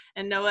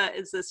 And Noah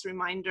is this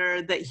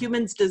reminder that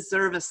humans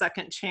deserve a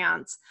second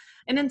chance.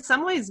 And in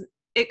some ways,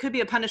 it could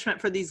be a punishment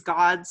for these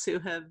gods who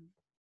have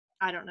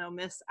I don't know,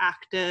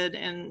 misacted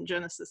in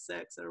Genesis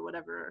 6 or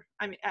whatever.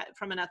 I mean,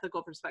 from an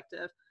ethical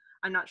perspective,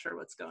 I'm not sure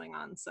what's going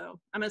on. So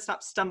I'm going to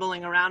stop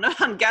stumbling around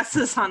on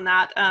guesses on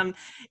that.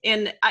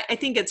 And I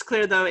think it's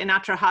clear, though, in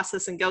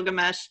Atrahasis and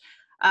Gilgamesh,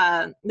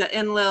 the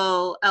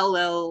Enlil,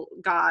 Elil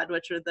god,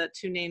 which are the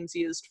two names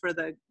used for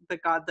the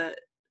god that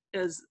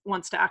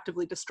wants to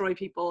actively destroy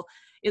people,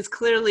 is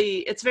clearly,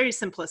 it's very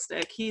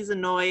simplistic. He's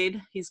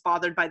annoyed, he's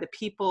bothered by the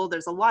people.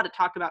 There's a lot of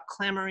talk about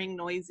clamoring,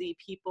 noisy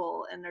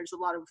people, and there's a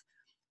lot of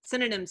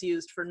synonyms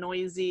used for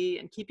noisy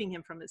and keeping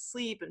him from his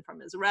sleep and from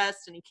his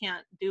rest, and he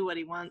can't do what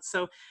he wants.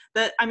 So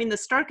the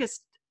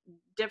starkest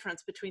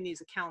difference between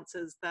these accounts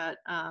is that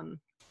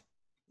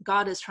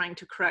God is trying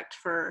to correct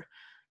for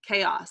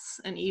chaos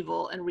and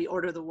evil and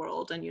reorder the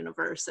world and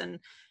universe. And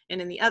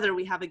in the other,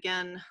 we have,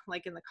 again,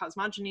 like in the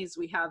cosmogonies,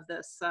 we have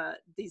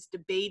these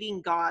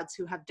debating gods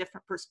who have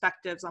different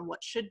perspectives on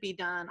what should be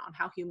done, on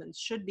how humans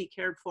should be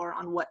cared for,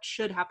 on what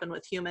should happen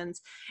with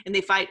humans, and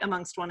they fight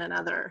amongst one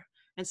another.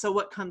 And so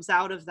what comes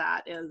out of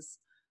that is,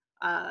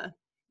 are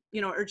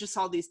just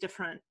all these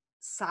different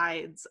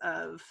sides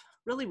of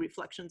really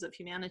reflections of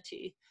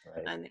humanity,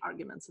 right, and the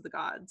arguments of the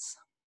gods.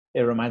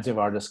 It reminds me of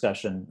our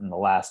discussion in the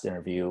last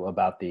interview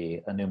about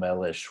the Enuma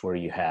Elish, where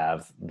you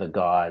have the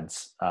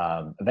gods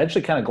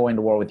eventually kind of going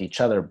to war with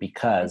each other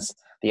because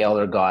the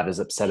elder god is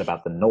upset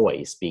about the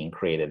noise being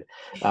created.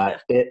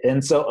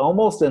 And so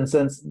almost in a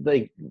sense,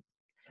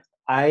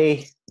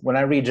 when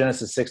I read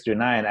Genesis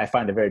 6-9, I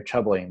find it very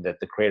troubling that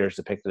the creator is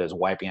depicted as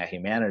wiping out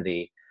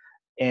humanity.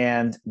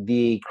 And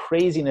the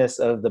craziness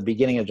of the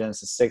beginning of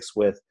Genesis 6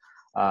 with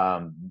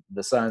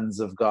the sons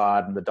of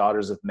God and the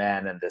daughters of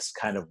men, and this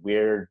kind of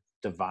weird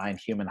divine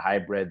human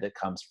hybrid that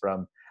comes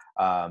from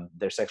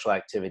their sexual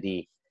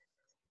activity,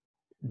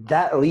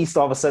 that at least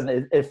all of a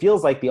sudden it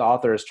feels like the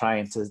author is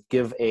trying to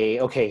give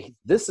okay,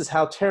 this is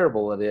how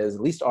terrible it is.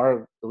 At least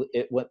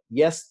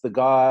yes, the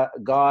god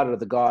or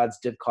the gods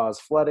did cause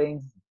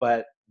flooding,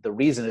 but the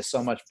reason is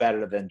so much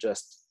better than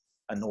just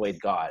annoyed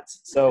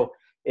gods. So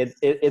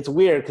it's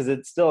weird because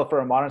it's still, for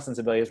our modern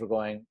sensibilities, we're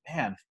going,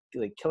 man,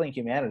 like killing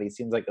humanity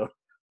seems like a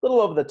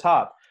little over the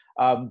top.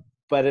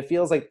 But it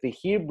feels like the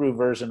Hebrew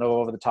version of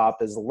over the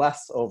top is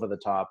less over the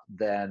top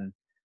than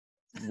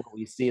what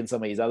we see in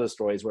some of these other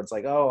stories, where it's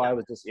like, oh, I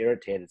was just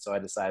irritated, so I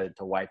decided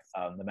to wipe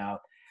them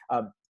out.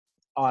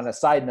 On a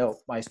side note,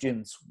 my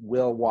students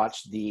will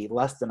watch the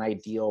less than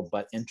ideal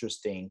but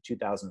interesting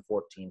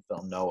 2014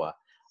 film Noah.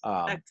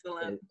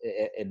 Excellent.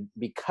 And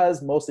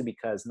mostly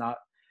because not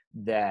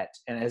that,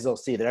 and as they'll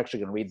see, they're actually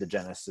going to read the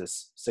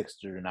Genesis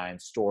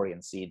 6-9 story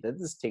and see that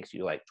this takes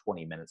you like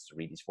 20 minutes to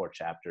read these 4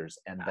 chapters,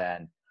 and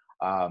then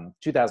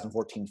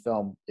 2014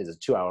 film is a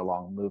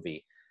 2-hour-long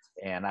movie,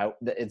 and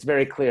it's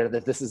very clear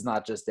that this is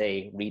not just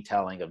a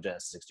retelling of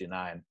Genesis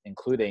 6-9,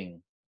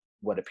 including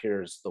what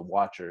appears to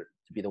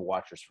be the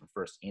Watchers from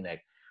First Enoch,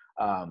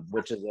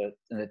 which is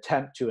an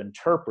attempt to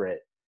interpret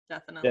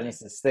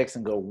Genesis 6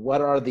 and go,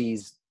 what are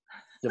these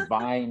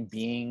divine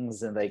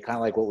beings? And they kind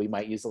of like what we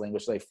might use the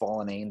language like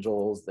fallen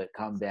angels that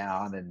come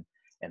down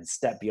and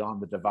step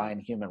beyond the divine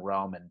human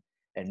realm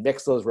and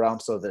mix those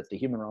realms so that the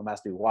human realm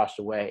has to be washed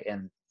away.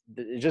 And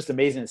it's just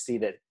amazing to see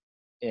that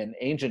in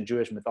ancient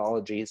Jewish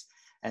mythologies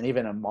and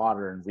even in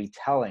modern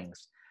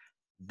retellings,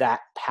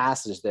 that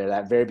passage there,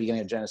 that very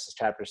beginning of Genesis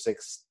chapter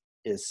 6,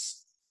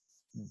 is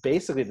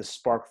basically the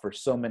spark for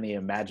so many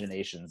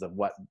imaginations of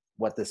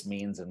what this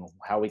means and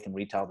how we can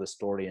retell this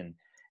story and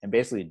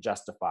basically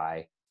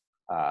justify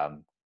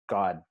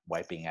God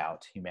wiping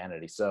out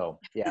humanity. So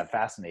yeah,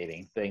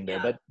 fascinating thing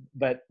there. Yeah.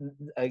 But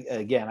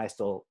again, I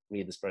still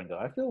read the story and go,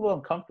 I feel a little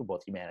uncomfortable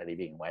with humanity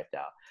being wiped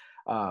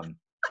out.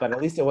 But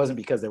at least it wasn't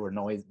because they were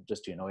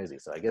just too noisy.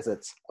 So I guess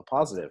it's a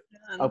positive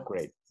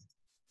upgrade.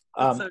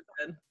 That's so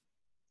good.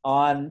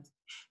 On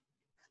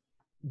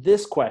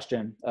this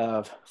question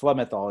of flood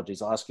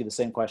mythologies, I'll ask you the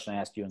same question I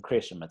asked you in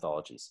creation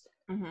mythologies.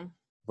 Mm-hmm.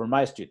 For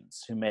my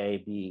students who may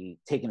be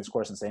taking this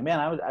course and saying,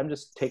 man, I'm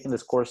just taking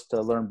this course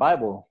to learn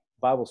Bible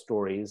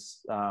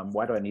stories.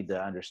 Why do I need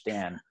to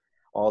understand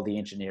all the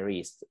ancient Near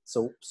East?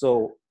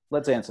 So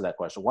let's answer that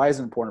question. Why is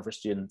it important for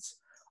students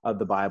of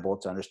the Bible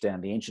to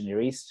understand the ancient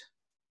Near East,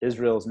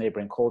 Israel's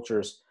neighboring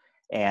cultures,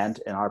 and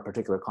in our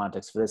particular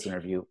context for this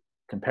interview,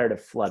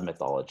 comparative flood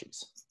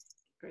mythologies?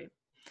 Great.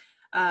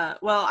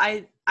 Well,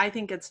 I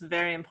think it's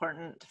very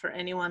important for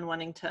anyone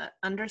wanting to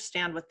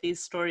understand what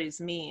these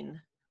stories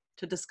mean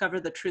to discover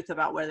the truth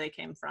about where they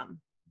came from.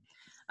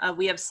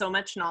 We have so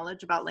much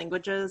knowledge about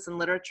languages and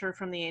literature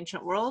from the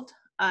ancient world,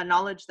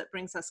 knowledge that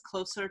brings us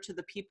closer to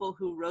the people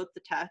who wrote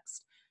the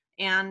text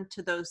and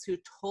to those who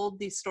told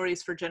these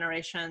stories for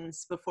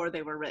generations before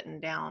they were written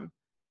down.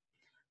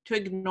 To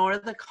ignore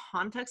the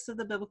context of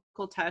the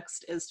biblical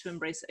text is to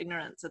embrace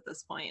ignorance at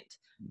this point,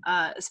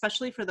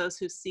 especially for those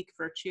who seek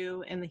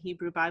virtue in the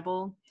Hebrew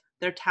Bible.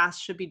 Their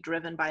task should be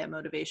driven by a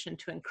motivation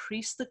to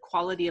increase the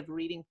quality of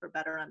reading for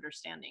better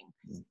understanding.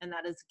 And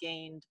that is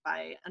gained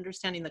by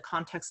understanding the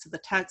context of the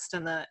text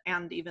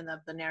and even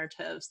of the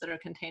narratives that are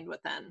contained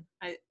within.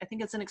 I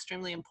think it's an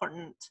extremely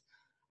important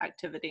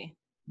activity.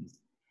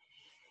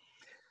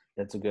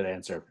 That's a good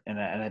answer. And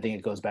I think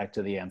it goes back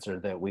to the answer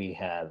that we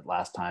had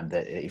last time,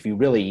 that if you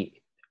really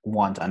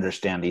want to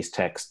understand these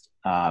texts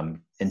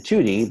in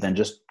 2D, then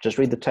just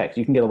read the text.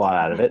 You can get a lot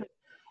out of it.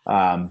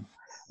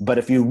 But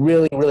if you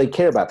really, really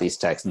care about these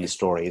texts and these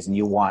stories, and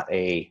you want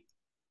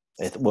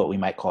what we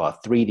might call a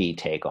 3D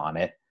take on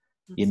it,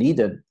 you need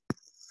to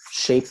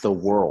shape the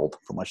world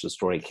from which the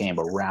story came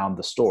around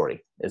the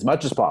story as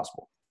much as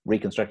possible,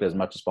 reconstruct it as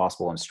much as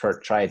possible, and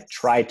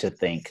try to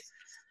think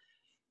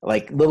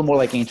like a little more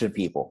like ancient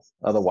people.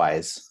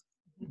 Otherwise,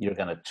 you're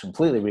going to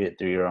completely read it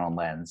through your own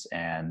lens,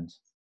 and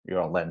your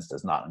own lens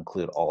does not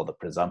include all the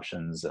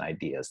presumptions and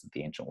ideas that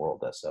the ancient world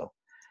does. So,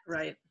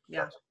 right,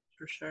 yeah,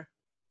 for sure.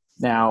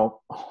 Now,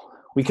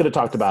 we could have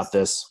talked about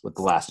this with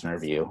the last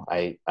interview.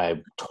 I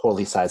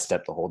totally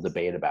sidestepped the whole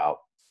debate about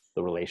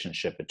the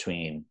relationship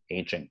between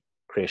ancient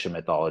creation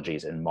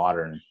mythologies and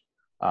modern,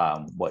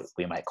 what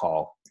we might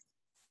call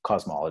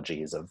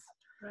cosmologies of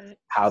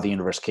how the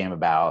universe came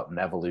about and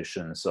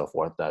evolution and so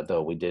forth,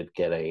 though we did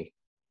get a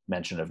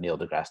mention of Neil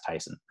deGrasse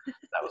Tyson.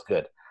 That was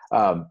good.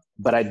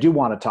 But I do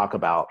want to talk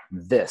about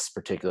this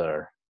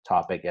particular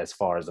topic as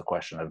far as the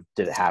question of,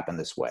 did it happen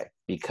this way?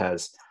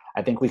 Because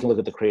I think we can look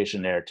at the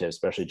creation narrative,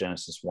 especially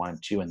Genesis 1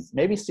 and 2, and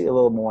maybe see a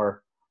little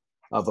more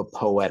of a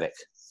poetic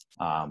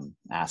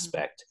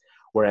aspect.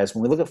 Whereas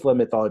when we look at flood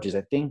mythologies,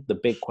 I think the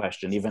big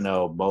question, even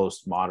though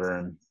most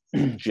modern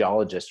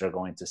geologists are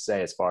going to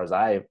say, as far as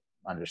I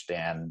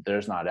understand,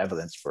 there's not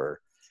evidence for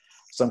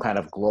some kind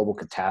of global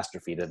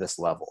catastrophe to this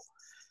level.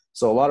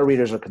 So a lot of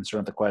readers are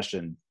concerned with the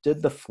question,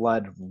 did the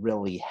flood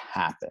really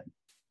happen?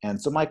 And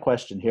so my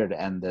question here to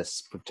end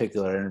this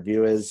particular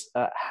interview is,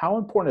 how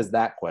important is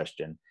that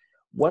question?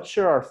 What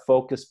should our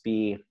focus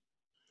be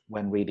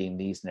when reading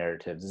these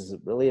narratives? Is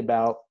it really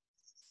about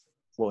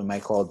what we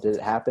might call, did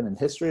it happen in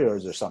history, or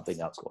is there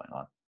something else going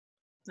on?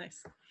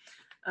 Nice.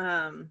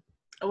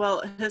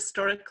 Well,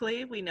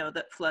 historically, we know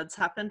that floods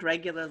happened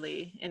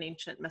regularly in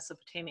ancient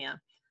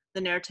Mesopotamia. The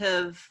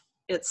narrative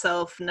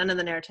itself, none of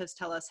the narratives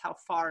tell us how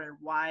far and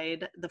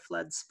wide the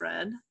flood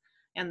spread.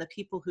 And the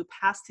people who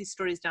passed these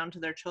stories down to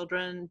their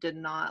children did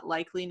not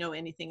likely know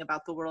anything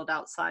about the world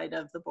outside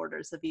of the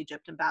borders of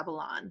Egypt and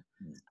Babylon.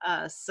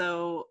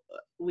 So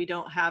we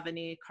don't have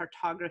any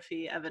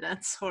cartography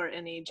evidence or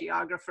any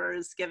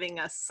geographers giving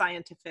us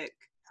scientific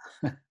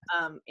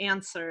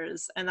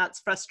answers, and that's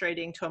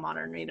frustrating to a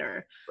modern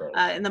reader.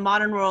 In the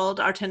modern world,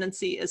 our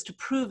tendency is to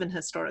prove an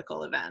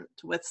historical event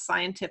with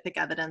scientific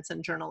evidence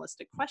and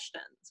journalistic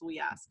questions. We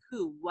ask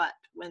who, what,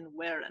 when,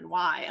 where, and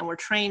why, and we're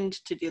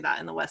trained to do that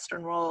in the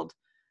Western world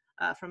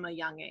from a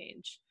young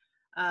age.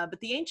 But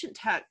the ancient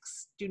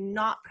texts do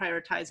not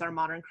prioritize our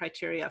modern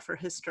criteria for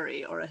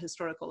history or a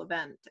historical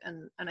event,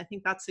 and I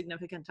think that's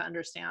significant to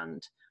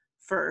understand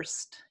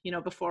first,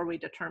 before we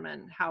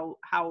determine how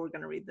we're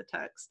going to read the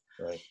text.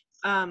 Right.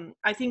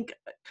 I think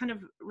kind of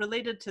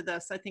related to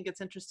this, I think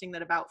it's interesting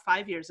that about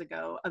 5 years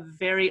ago, a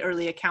very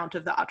early account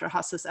of the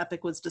Atrahasis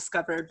epic was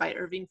discovered by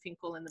Irving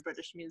Finkel in the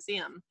British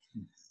Museum.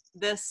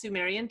 This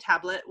Sumerian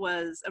tablet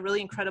was a really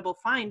incredible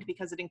find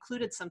because it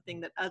included something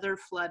that other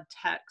flood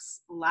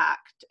texts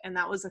lacked, and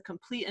that was a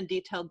complete and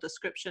detailed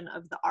description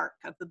of the ark,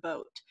 of the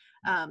boat,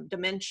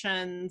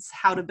 dimensions,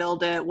 how to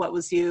build it, what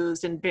was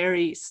used, in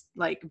very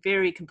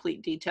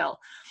complete detail.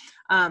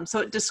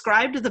 So it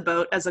described the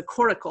boat as a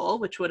coracle,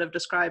 which would have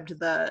described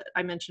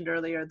I mentioned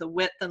earlier, the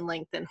width and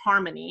length in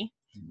harmony,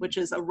 which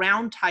is a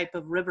round type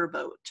of river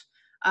boat.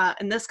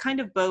 And this kind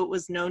of boat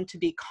was known to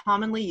be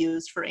commonly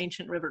used for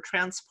ancient river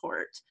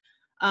transport.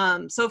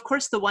 So of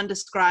course, the one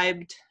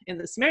described in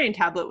the Sumerian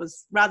tablet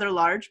was rather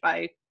large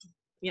by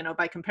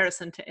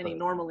comparison to any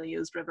normally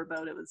used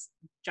riverboat. It was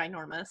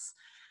ginormous.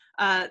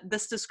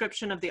 This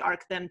description of the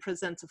ark then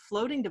presents a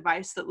floating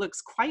device that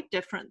looks quite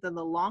different than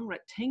the long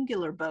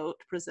rectangular boat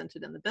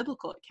presented in the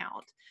biblical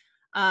account.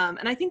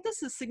 And I think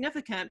this is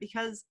significant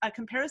because a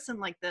comparison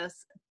like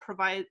this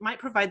might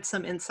provide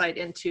some insight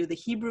into the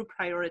Hebrew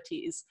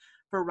priorities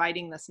for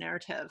writing this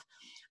narrative.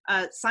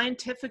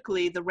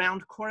 Scientifically, the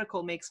round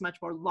coracle makes much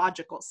more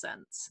logical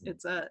sense.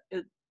 It's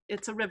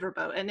a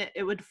riverboat, and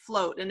it would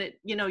float, and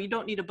you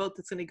don't need a boat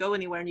that's going to go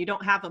anywhere, and you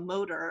don't have a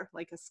motor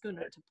like a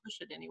schooner to push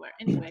it anywhere.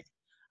 Anyway,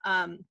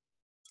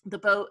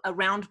 a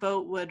round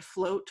boat would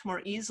float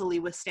more easily,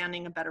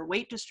 withstanding a better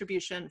weight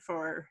distribution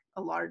for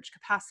a large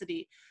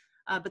capacity.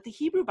 But the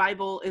Hebrew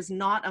Bible is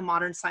not a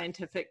modern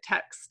scientific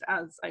text,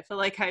 as I feel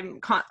like I'm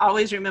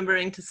always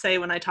remembering to say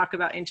when I talk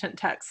about ancient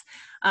texts.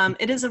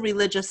 It is a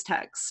religious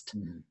text.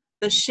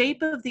 The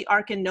shape of the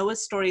ark in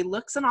Noah's story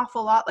looks an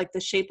awful lot like the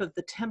shape of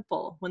the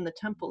temple when the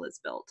temple is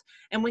built.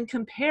 And when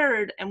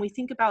compared, and we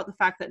think about the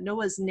fact that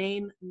Noah's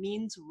name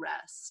means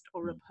rest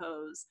or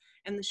repose,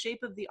 and the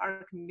shape of the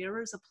ark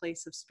mirrors a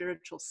place of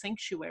spiritual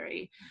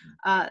sanctuary,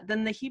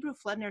 then the Hebrew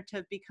flood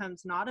narrative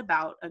becomes not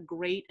about a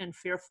great and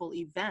fearful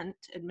event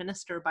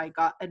administered by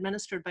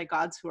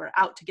gods who are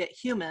out to get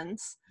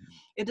humans.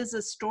 It is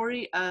a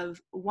story of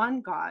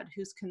one God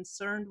who's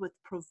concerned with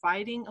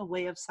providing a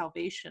way of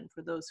salvation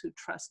for those who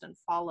trust and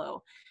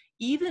follow,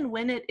 even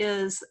when it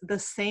is the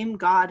same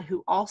God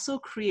who also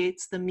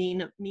creates the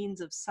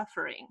means of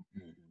suffering.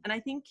 And I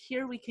think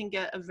here we can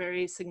get a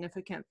very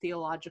significant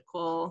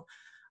theological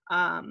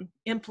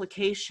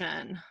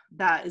implication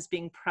that is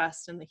being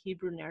pressed in the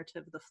Hebrew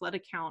narrative, the flood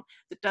account,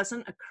 that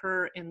doesn't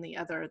occur in the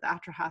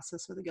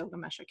Atrahasis or the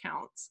Gilgamesh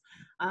accounts.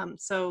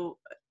 So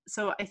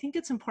I think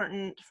it's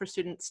important for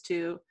students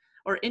to,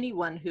 or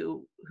anyone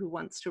who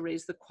wants to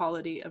raise the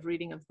quality of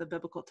reading of the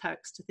biblical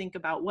text, to think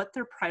about what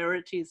their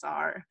priorities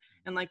are.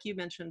 And like you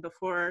mentioned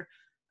before,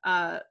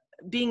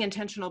 being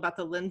intentional about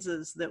the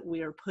lenses that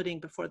we are putting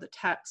before the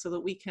text so that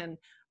we can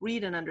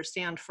read and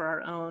understand for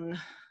our own,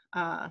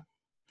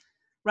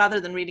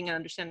 rather than reading and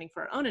understanding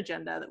for our own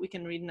agenda, that we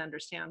can read and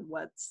understand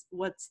what's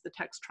the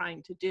text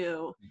trying to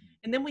do.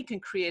 And then we can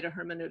create a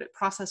hermeneutic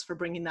process for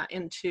bringing that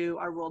into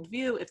our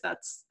worldview. If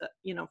that's,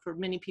 for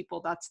many people,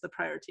 that's the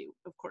priority,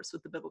 of course,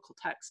 with the biblical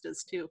text,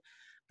 is to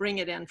bring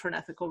it in for an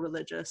ethical,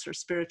 religious, or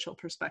spiritual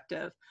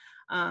perspective.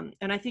 And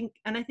I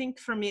think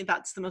for me,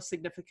 that's the most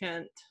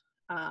significant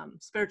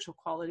spiritual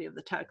quality of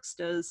the text,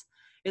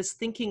 is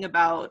thinking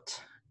about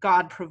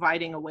God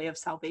providing a way of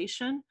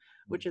salvation,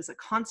 which is a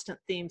constant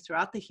theme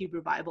throughout the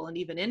Hebrew Bible and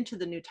even into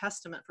the New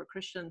Testament for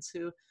Christians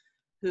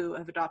who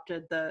have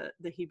adopted the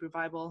Hebrew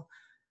Bible.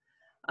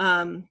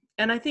 And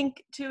I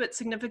think too, it's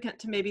significant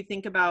to maybe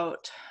think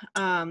about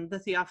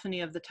the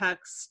theophany of the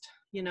text,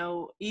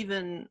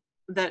 even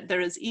that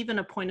there is even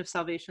a point of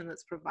salvation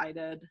that's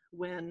provided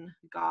when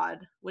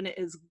it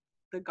is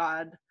the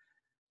God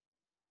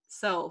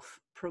self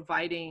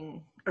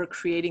providing or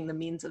creating the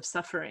means of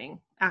suffering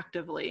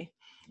actively,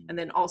 and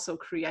then also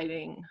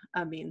creating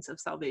a means of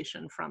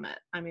salvation from it.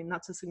 I mean,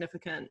 that's a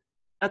significant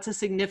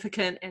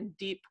and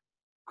deep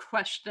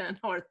question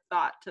or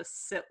thought to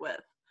sit with,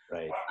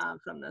 right,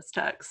 from this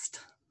text.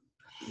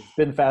 It's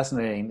been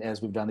fascinating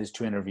as we've done these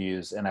 2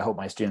 interviews, and I hope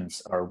my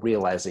students are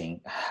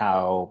realizing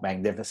how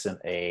magnificent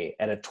a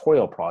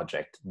editorial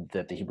project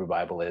that the Hebrew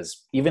Bible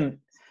is. Even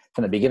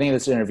from the beginning of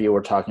this interview,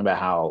 we're talking about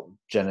how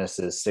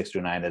Genesis 6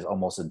 through 9 is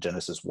almost a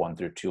Genesis 1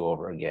 through 2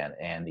 over again.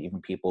 And even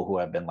people who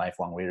have been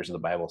lifelong readers of the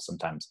Bible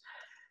sometimes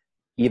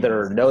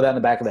either know that in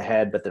the back of the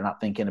head, but they're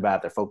not thinking about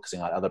it, they're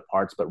focusing on other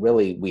parts. But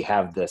really, we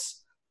have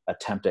this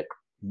attempt at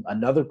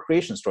another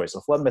creation story.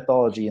 So flood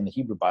mythology in the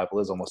Hebrew Bible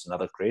is almost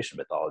another creation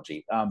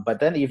mythology. But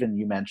then even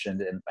you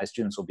mentioned, and my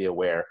students will be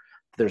aware,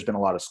 there's been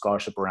a lot of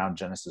scholarship around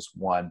Genesis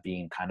 1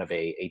 being kind of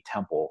a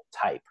temple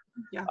type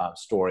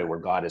story where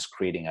God is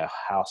creating a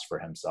house for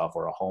himself,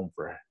 or a home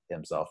for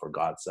himself, or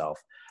God's self.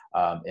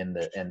 In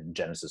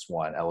Genesis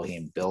 1,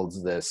 Elohim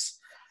builds this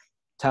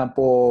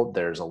temple.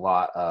 There's a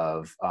lot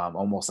of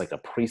almost like a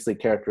priestly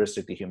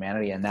characteristic to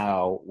humanity. And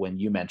now when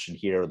you mentioned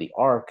here, the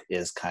ark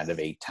is kind of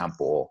a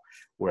temple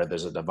where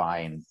there's a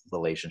divine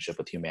relationship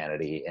with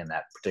humanity in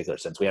that particular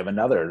sense. We have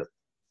another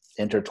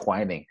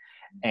intertwining.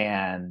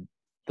 And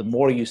the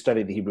more you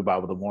study the Hebrew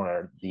Bible, the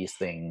more these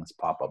things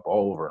pop up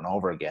over and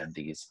over again,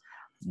 these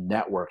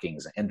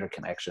networkings,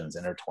 interconnections,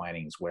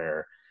 intertwinings,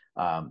 where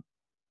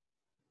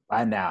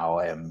I now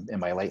am in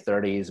my late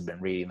 30s, have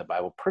been reading the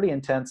Bible pretty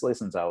intensely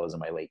since I was in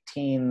my late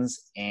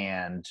teens,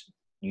 and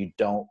you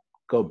don't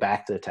go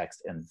back to the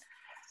text and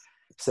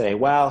say,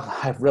 well,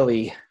 I've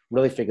really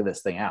figured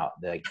this thing out.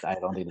 Like, I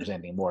don't think there's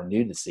anything more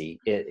new to see.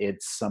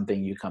 It's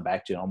something you come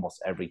back to, and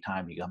almost every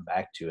time you come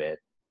back to it,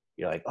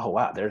 you're like, oh,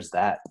 wow, there's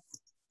that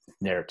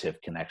narrative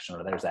connection,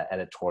 or there's that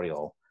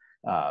editorial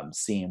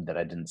seam that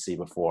I didn't see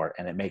before.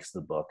 And it makes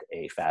the book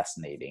a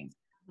fascinating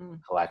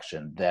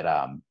collection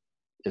that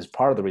is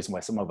part of the reason why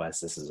some of us,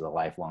 this is a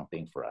lifelong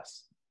thing for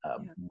us.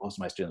 Most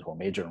of my students will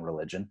major in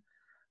religion.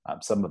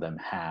 Some of them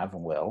have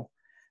and will.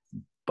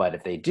 But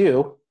if they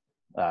do,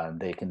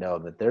 they can know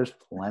that there's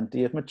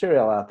plenty of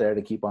material out there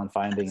to keep on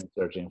finding and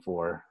searching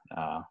for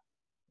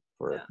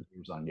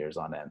years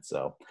on end.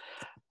 So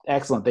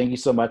excellent. Thank you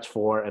so much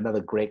for another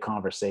great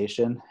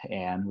conversation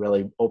and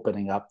really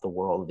opening up the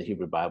world of the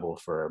Hebrew Bible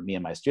for me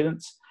and my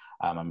students.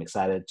 I'm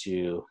excited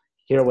to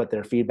hear what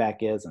their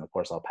feedback is. And of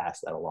course, I'll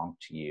pass that along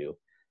to you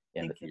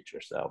in the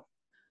future. So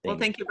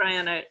thank you,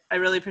 Brian. I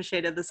really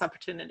appreciated this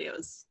opportunity. It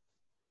was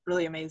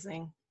really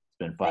amazing.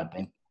 It's been fun.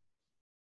 Thank you.